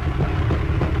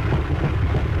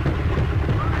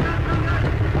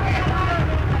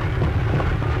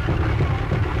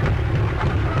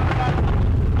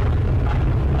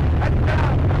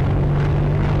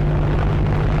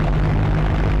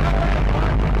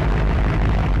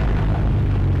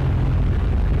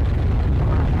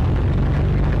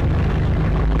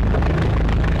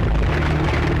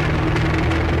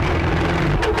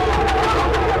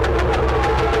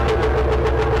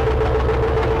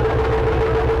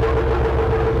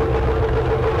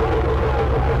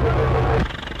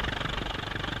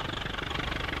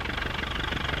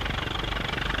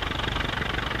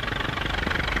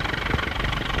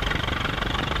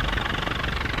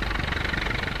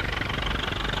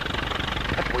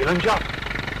 Whelan's up.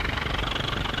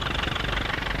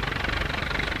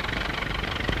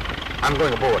 I'm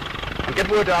going aboard. And get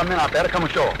word to our men out there to come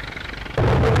ashore.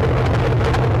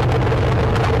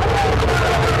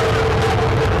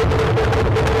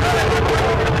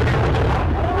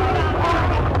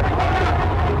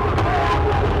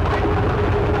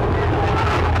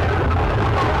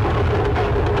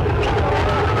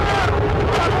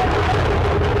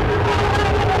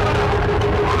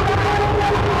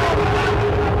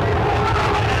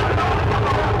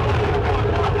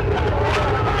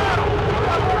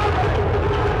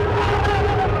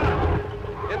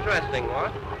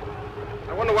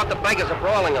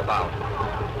 About.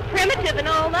 Primitive and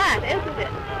all that, isn't it?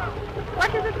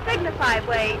 What does it signify,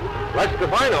 Wade? Less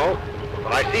if I know.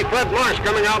 But I see Fred Marsh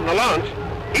coming out in the launch.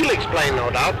 He'll explain, no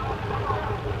doubt.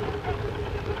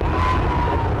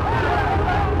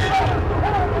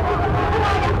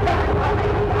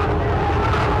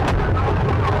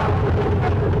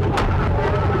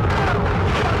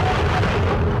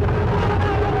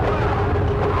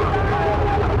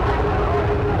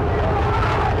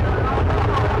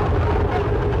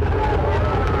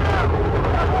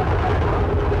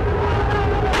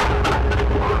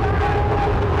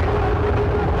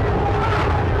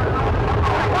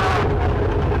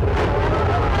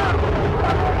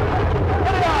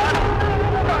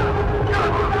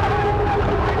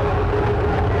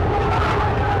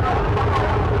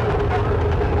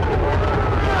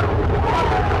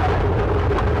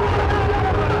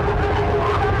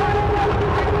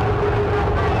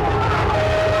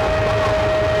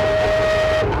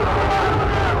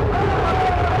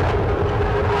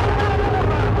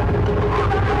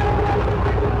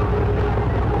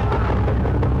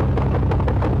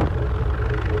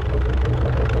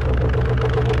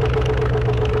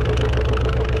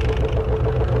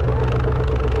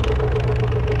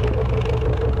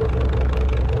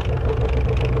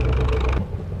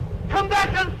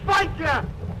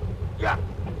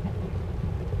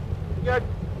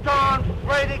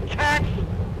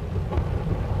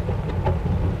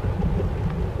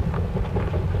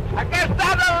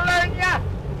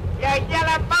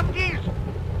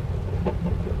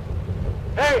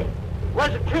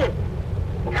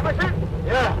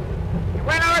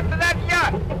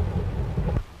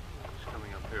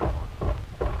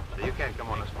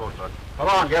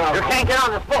 get off. You can't get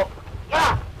on this boat. Get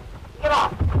off. Get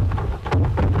off.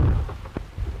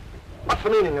 What's the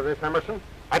meaning of this, Emerson?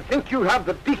 I think you have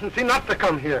the decency not to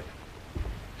come here.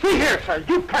 See here, sir,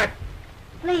 you can't.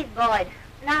 Please, Boyd,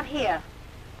 not here.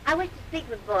 I wish to speak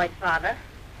with Boyd, Father.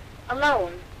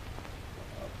 Alone.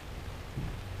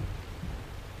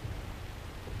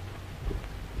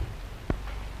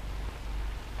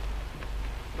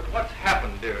 But what's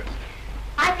happened, dearest?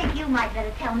 I think you might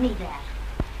better tell me that.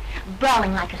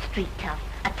 Brawling like a street tough,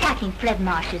 attacking Fred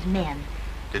Marsh's men.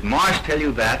 Did Marsh tell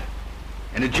you that?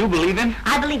 And did you believe him?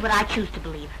 I believe what I choose to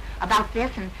believe. About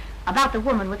this and about the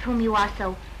woman with whom you are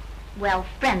so, well,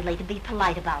 friendly, to be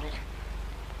polite about it.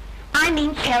 I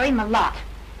mean Cherry Malotte.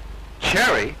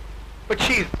 Cherry? But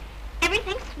she's...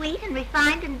 Everything's sweet and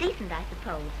refined and decent, I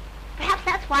suppose. Perhaps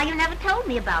that's why you never told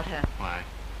me about her. Why,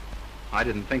 I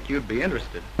didn't think you'd be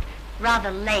interested.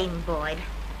 Rather lame, Boyd.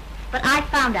 But I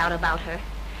found out about her.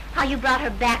 How you brought her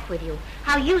back with you.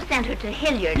 How you sent her to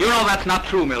Hilliard. You know that's not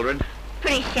true, Mildred.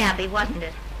 Pretty shabby, wasn't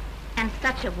it? And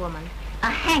such a woman. A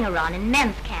hanger-on in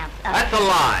men's camps. That's a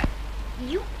lie.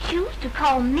 You choose to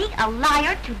call me a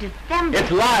liar to defend...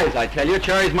 It's lies, I tell you.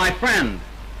 Cherry's my friend.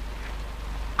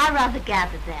 I rather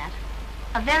gathered that.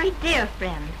 A very dear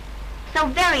friend. So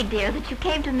very dear that you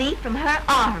came to me from her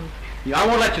arms. Yeah, I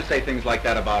won't let you say things like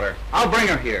that about her. I'll bring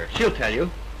her here. She'll tell you.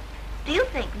 Do you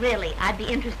think, really, I'd be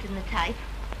interested in the type?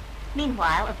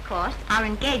 Meanwhile, of course, our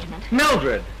engagement...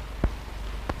 Mildred!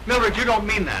 Mildred, you don't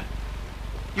mean that.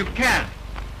 You can't.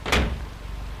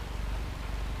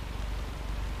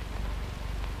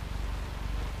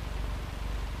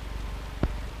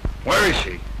 Where is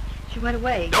she? She went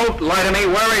away. Don't lie to me.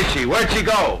 Where is she? Where'd she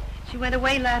go? She went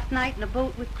away last night in a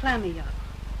boat with Clammy up.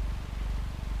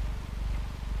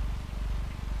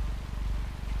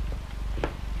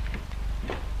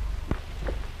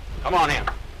 Come on in.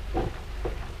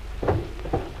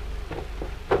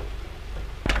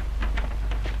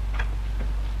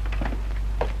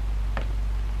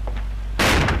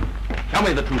 Tell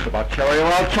me the truth about Cherry or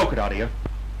I'll choke it out of you.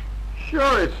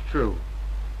 Sure it's true.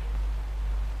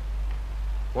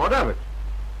 What of it?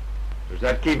 Does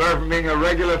that keep her from being a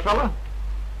regular fella?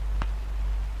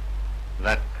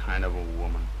 That kind of a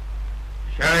woman.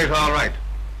 Sherry's all right.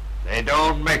 They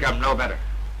don't make 'em no better.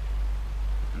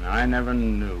 And I never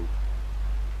knew.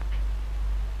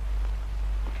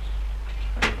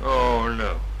 Oh,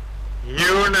 no.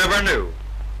 You never knew.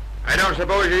 I don't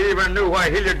suppose you even knew why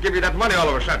Hilliard give you that money all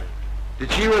of a sudden.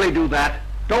 Did she really do that?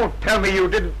 Don't tell me you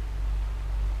didn't.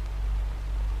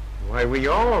 Why, we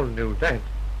all knew that.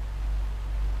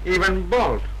 Even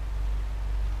Bolt.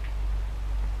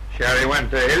 Sherry went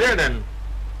to Hilliard and,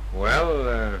 well,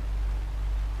 the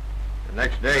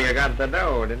next day you got the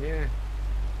dough, didn't you?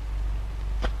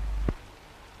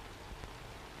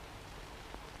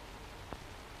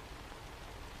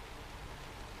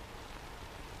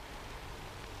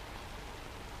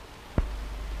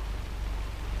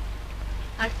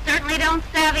 I certainly don't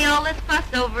savvy all this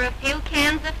fuss over a few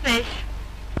cans of fish.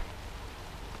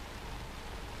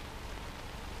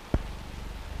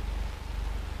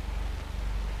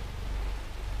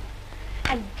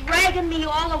 And dragging me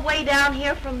all the way down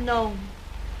here from Nome.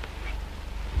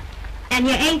 And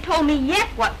you ain't told me yet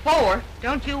what for.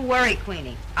 Don't you worry,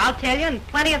 Queenie. I'll tell you in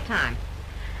plenty of time.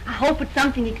 I hope it's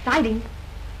something exciting.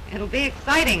 It'll be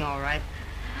exciting, all right.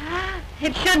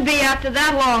 It should be after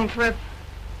that long trip.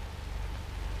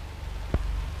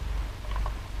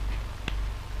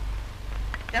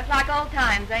 Just like old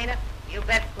times, ain't it? You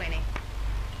bet, Queenie.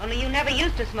 Only you never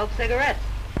used to smoke cigarettes.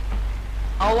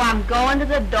 Oh, I'm going to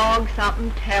the dog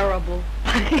something terrible.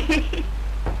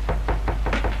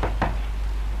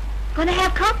 Gonna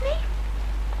have company?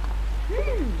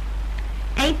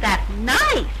 Ain't that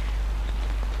nice?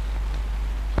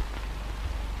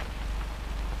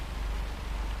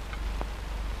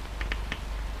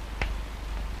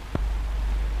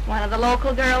 One of the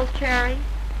local girls, Cherry?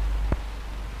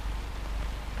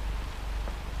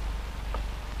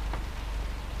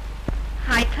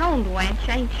 High-toned wench,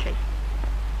 ain't she?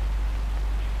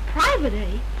 Private,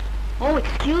 eh? Oh,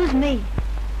 excuse me.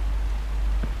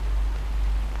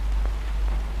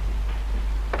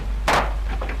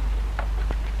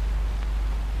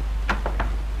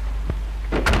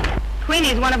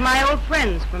 Queenie's one of my old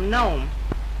friends from Nome.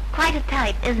 Quite a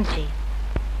type, isn't she?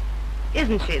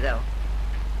 Isn't she, though?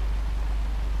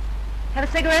 Have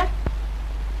a cigarette?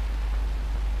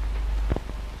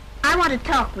 I want to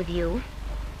talk with you.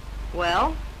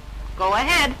 Well, go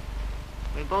ahead.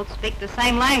 We both speak the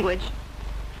same language.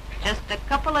 Just a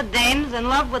couple of dames in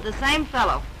love with the same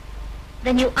fellow.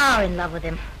 Then you are in love with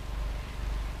him.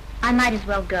 I might as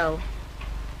well go.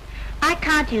 I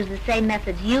can't use the same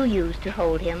methods you use to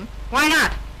hold him. Why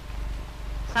not?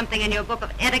 Something in your book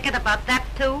of etiquette about that,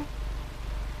 too?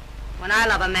 When I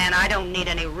love a man, I don't need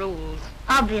any rules.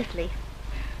 Obviously.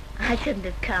 I shouldn't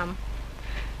have come.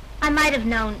 I might have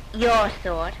known your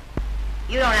sort.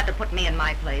 You don't have to put me in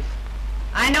my place.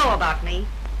 I know about me.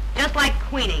 Just like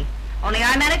Queenie. Only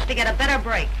I managed to get a better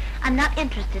break. I'm not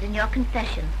interested in your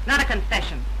confession. Not a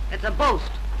confession. It's a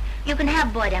boast. You can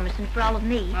have Boyd Emerson for all of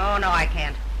me. Oh, no, I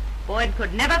can't. Boyd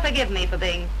could never forgive me for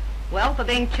being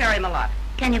Cherry Malotte.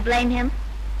 Can you blame him?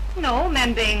 No,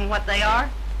 men being what they are.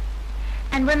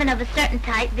 And women of a certain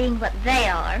type being what they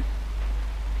are.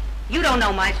 You don't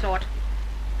know my sort.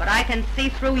 But I can see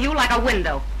through you like a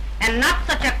window. And not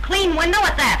such a clean window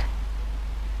at that.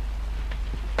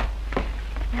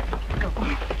 Go.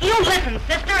 You listen,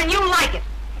 sister, and you like it.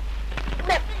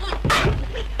 Let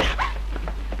me.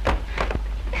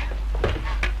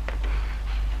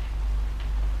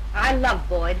 I love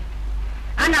Boyd.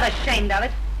 I'm not ashamed of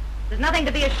it. There's nothing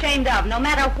to be ashamed of, no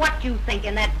matter what you think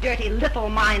in that dirty little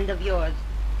mind of yours.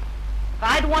 If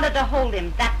I'd wanted to hold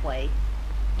him that way,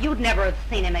 you'd never have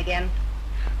seen him again.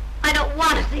 I don't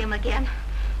want to see him again.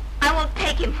 I won't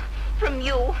take him from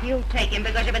you. You take him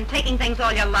because you've been taking things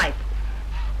all your life.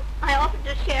 I offered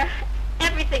to share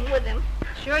everything with him.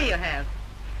 Sure you have.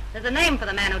 There's a name for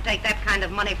the man who takes that kind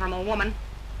of money from a woman.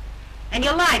 And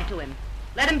you lied to him.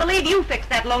 Let him believe you fixed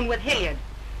that loan with Hilliard.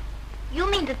 You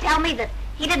mean to tell me that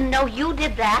he didn't know you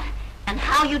did that and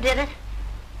how you did it?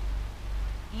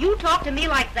 You talk to me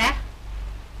like that?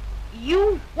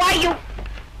 Why you...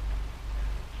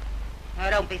 Oh,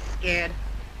 don't be scared.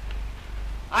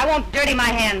 I won't dirty my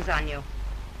hands on you.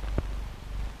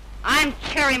 I'm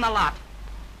Cherry Malotte.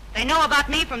 They know about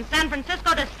me from San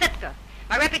Francisco to Sitka.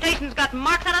 My reputation's got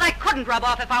marks on it I couldn't rub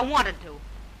off if I wanted to.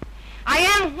 I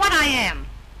am what I am.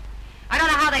 I don't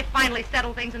know how they finally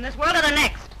settle things in this world or the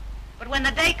next. But when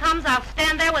the day comes, I'll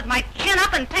stand there with my chin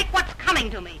up and take what's coming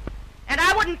to me. And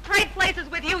I wouldn't trade places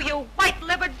with you, you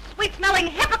white-livered, sweet-smelling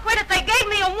hypocrite, if they gave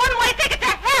me a one-way ticket to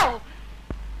hell!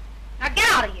 Now get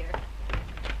out of here.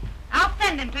 I'll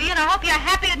send him to you, and I hope you're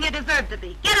happier than you deserve to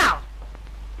be. Get out!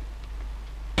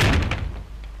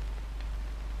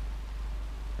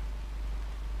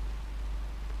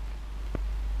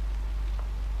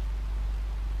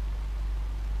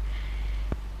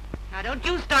 Now don't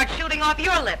you start shooting off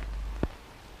your lip.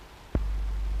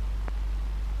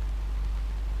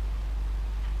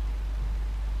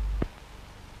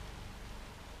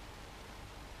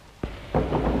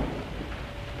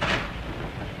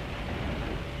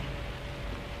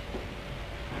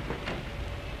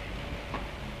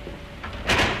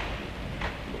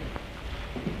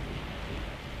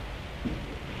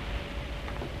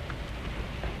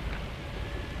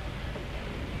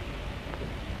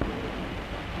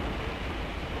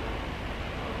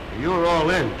 You're all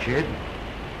in, kid.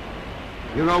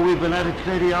 You know we've been at it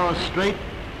 30 hours straight?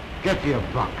 Get to your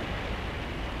bunk.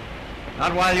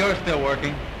 Not while you're still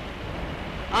working.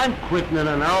 I'm quitting in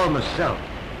an hour myself.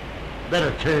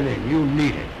 Better turn in. You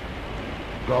need it.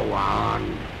 Go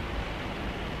on.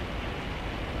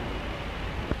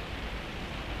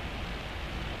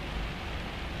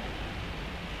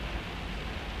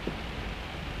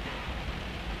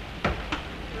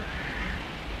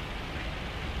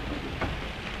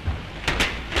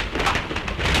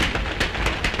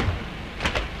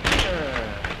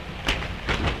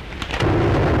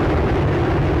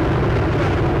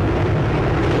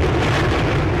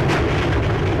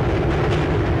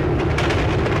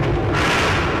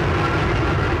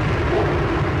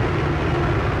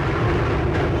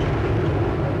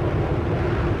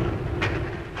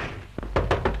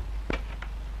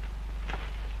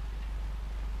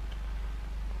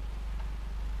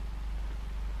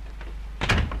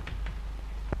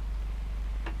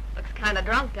 Kind of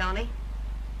drunk, don't he?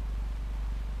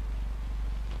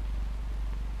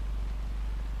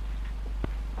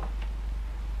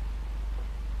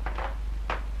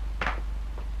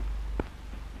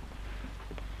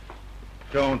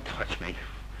 Don't touch me.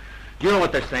 Do you know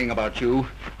what they're saying about you?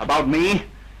 About me?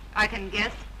 I can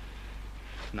guess.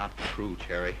 It's not true,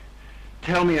 Cherry.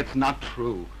 Tell me it's not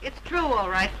true. It's true, all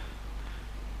right.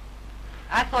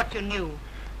 I thought you knew.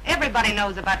 Everybody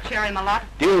knows about Cherry Malotte.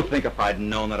 Do you think if I'd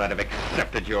known that I'd have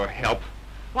accepted your help?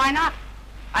 Why not?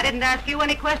 I didn't ask you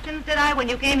any questions, did I, when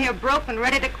you came here broke and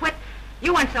ready to quit?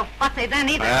 You weren't so fussy then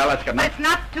either. Well, that's got But it's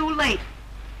not too late.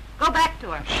 Go back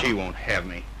to her. She won't have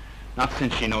me. Not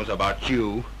since she knows about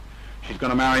you. She's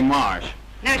gonna marry Marsh.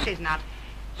 No, she's not.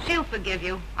 She'll forgive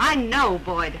you. I know,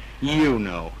 Boyd. You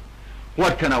know.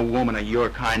 What can a woman of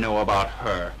your kind know about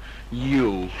her?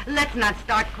 You. Let's not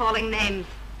start calling names.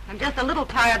 I'm just a little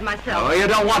tired myself. Oh, you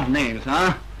don't want names,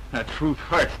 huh? That truth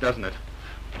hurts, doesn't it?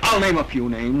 I'll name a few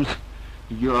names.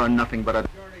 You're nothing but a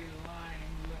dirty, lying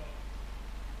little.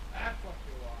 That's what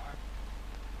you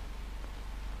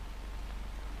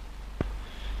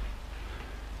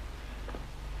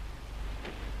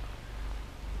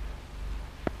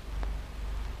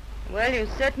are. Well, you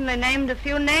certainly named a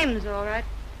few names, all right.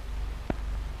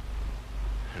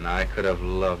 And I could have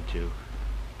loved you.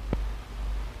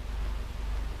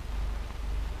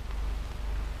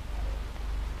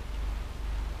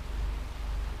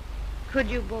 Could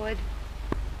you, Boyd?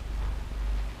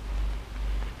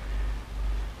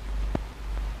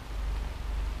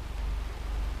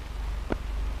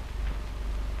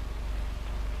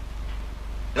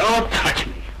 Don't touch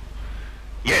me.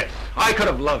 Yes, I could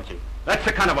have loved you. That's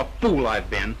the kind of a fool I've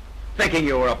been. Thinking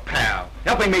you were a pal,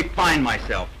 helping me find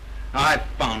myself. I've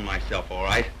found myself, all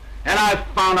right. And I've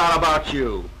found out about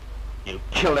you. You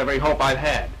killed every hope I've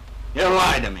had. You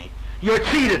lied to me. You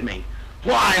cheated me.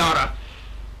 Why oughta...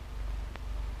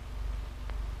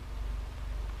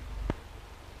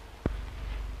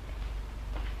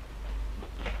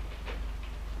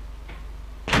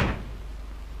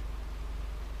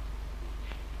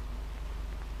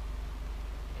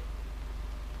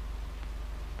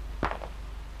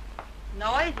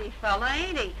 Noisy fella,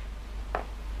 ain't he?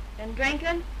 Been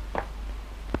drinking?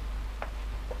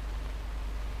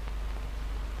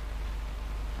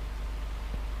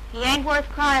 He ain't worth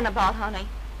crying about, honey.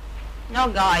 No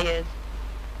guy is.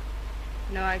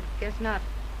 No, I guess not.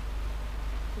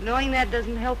 Knowing that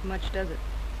doesn't help much, does it?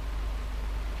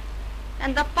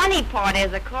 And the funny part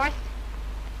is, of course,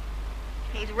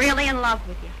 he's really in love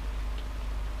with you.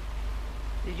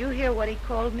 Did you hear what he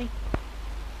called me?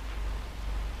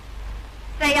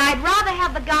 Say, I'd rather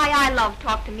have the guy I love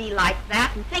talk to me like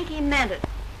that and think he meant it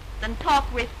than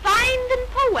talk refined and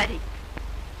poetic.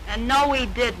 And no, he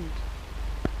didn't.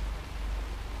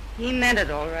 He meant it,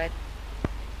 all right.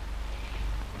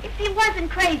 If he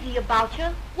wasn't crazy about you,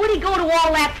 would he go to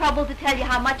all that trouble to tell you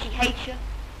how much he hates you?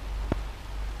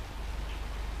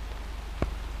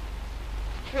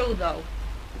 It's true, though.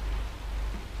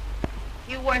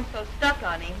 If you weren't so stuck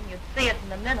on him, you'd see it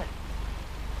in a minute.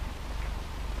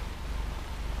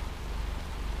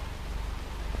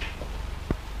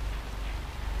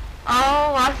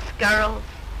 Oh, us girls.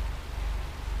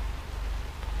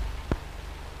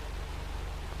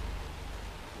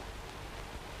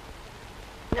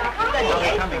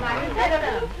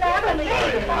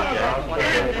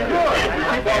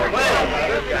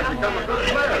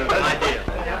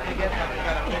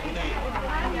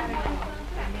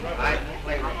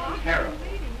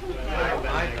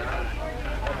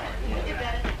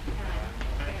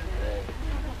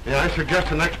 May I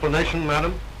suggest an explanation,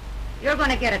 madam? You're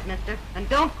going to get it, mister. And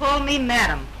don't call me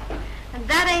madam. And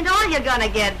that ain't all you're gonna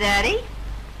get, Daddy.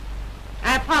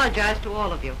 I apologize to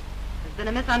all of you. There's been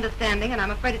a misunderstanding, and I'm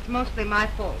afraid it's mostly my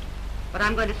fault. But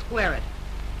I'm going to square it.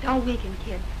 Don't weaken,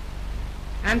 kid.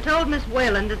 I'm told Miss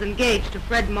Wayland is engaged to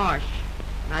Fred Marsh.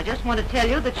 And I just want to tell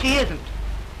you that she isn't.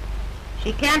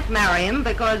 She can't marry him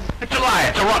because... It's a lie.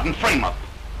 It's a rotten frame-up.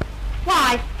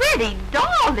 Why, Freddie,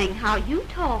 darling, how you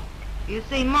talk. You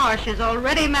see, Marsh is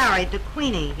already married to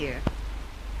Queenie here.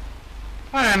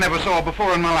 I never saw her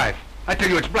before in my life. I tell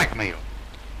you, it's blackmail.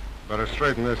 Better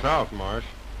straighten this out, Marsh.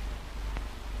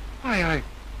 I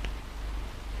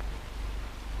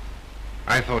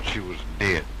thought she was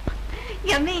dead.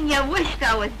 You mean you wished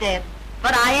I was dead,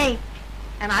 but I ain't.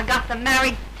 And I got the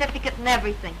marriage certificate and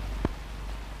everything.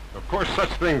 Of course, such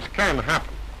things can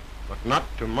happen, but not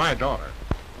to my daughter.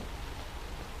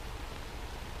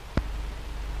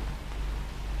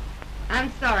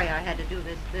 I'm sorry I had to do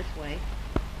this way.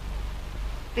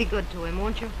 Be good to him,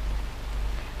 won't you?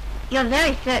 You're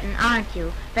very certain, aren't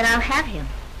you, that I'll have him?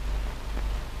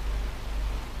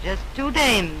 Just two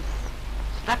dames,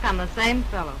 stuck on the same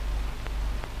fellow.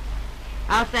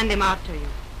 I'll send him out to you.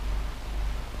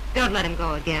 Don't let him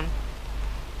go again.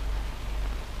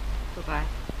 Goodbye.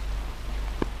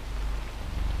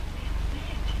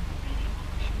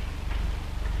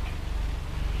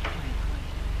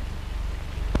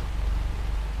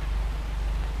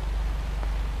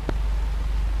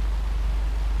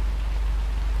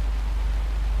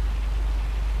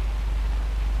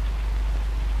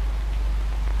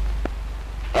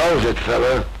 How's it,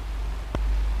 fella?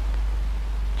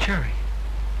 Cherry.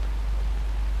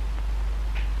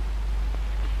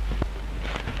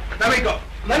 Let me go.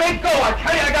 Let me go. I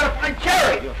tell you, I gotta find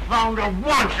Cherry. You found her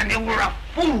once and you were a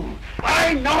fool.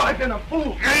 I know I've been a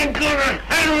fool. You ain't gonna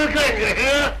handle it again, you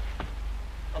hear?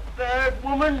 A bad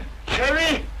woman,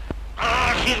 Cherry?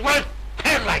 Ah, she's worth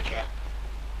 10 like you.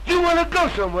 You want to go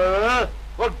somewhere, huh?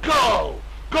 Well, go.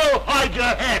 Go hide your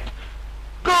head.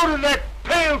 Go to that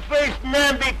pale-faced,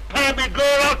 namby-pamby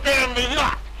girl out there in the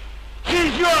yacht.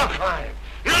 She's your kind.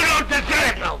 You don't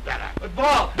deserve no better. But,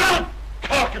 Bob... Don't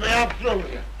talk to me. I'm through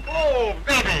with you. Oh,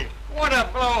 baby, what a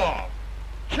blow-off.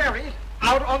 Cherry's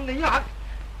out on the yacht,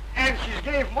 and she's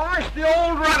gave Marsh the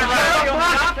old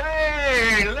runaround.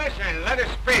 Hey, listen, let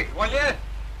us speak, will you?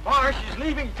 Marsh is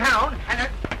leaving town, and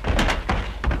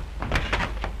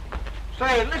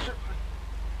Say, listen...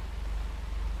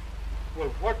 Well,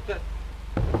 what the...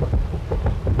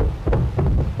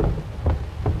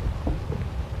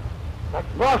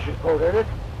 That's Marsh's boat, ain't it?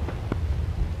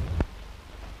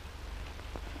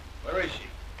 Where is she?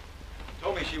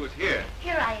 Told me she was here.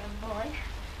 Here I am,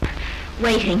 Boyd.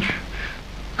 Waiting.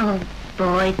 Oh,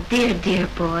 Boyd, dear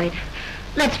Boyd.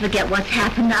 Let's forget what's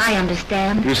happened. I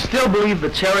understand. You still believe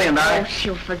that Cherry and Oh,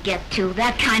 she'll forget, too.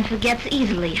 That kind forgets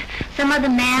easily. Some other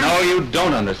man... No, you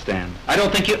don't understand. I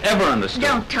don't think you ever understood.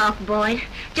 Don't talk, Boyd.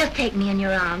 Just take me in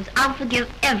your arms. I'll forgive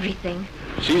everything.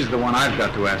 She's the one I've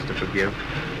got to ask to forgive.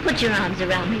 Put your arms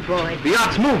around me, Boyd. The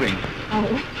yacht's moving.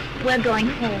 Oh, we're going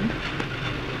home.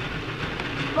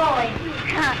 Boyd, you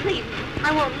can't leave me.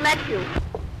 I won't let you.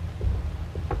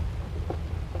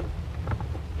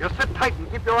 You sit tight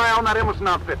and keep your eye on that Emerson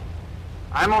outfit.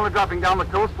 I'm only dropping down the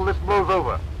coast till this blows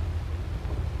over.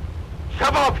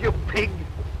 Shove off, you pig!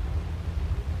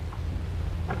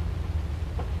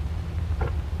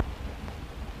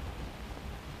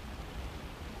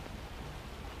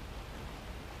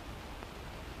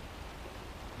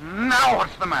 Now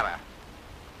what's the matter?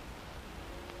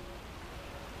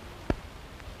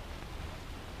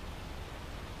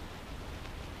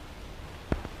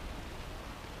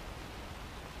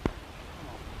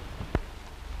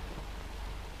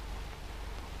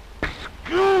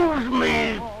 Excuse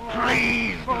me,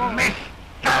 please,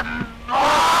 Mr.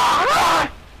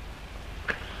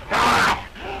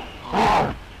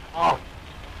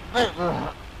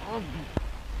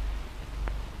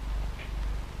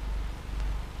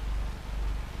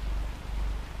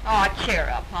 Oh, cheer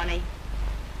up, honey.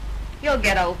 You'll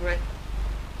get over it.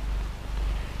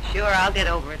 Sure, I'll get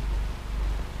over it.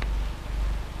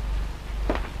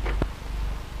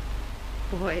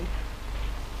 Boyd.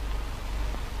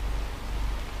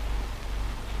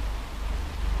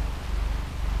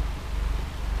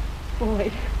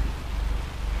 Boyd.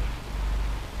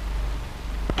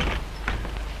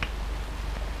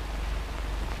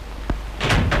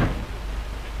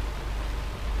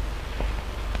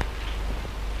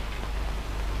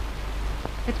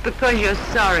 It's because you're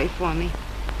sorry for me.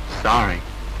 Sorry?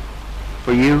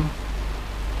 For you?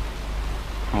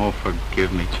 Oh,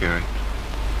 forgive me, Cherry.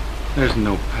 There's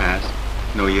no past,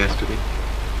 no yesterday.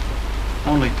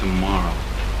 Only tomorrow,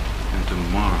 and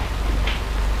tomorrow.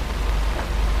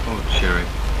 Oh, Cherry,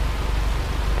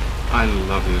 I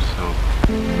love you so.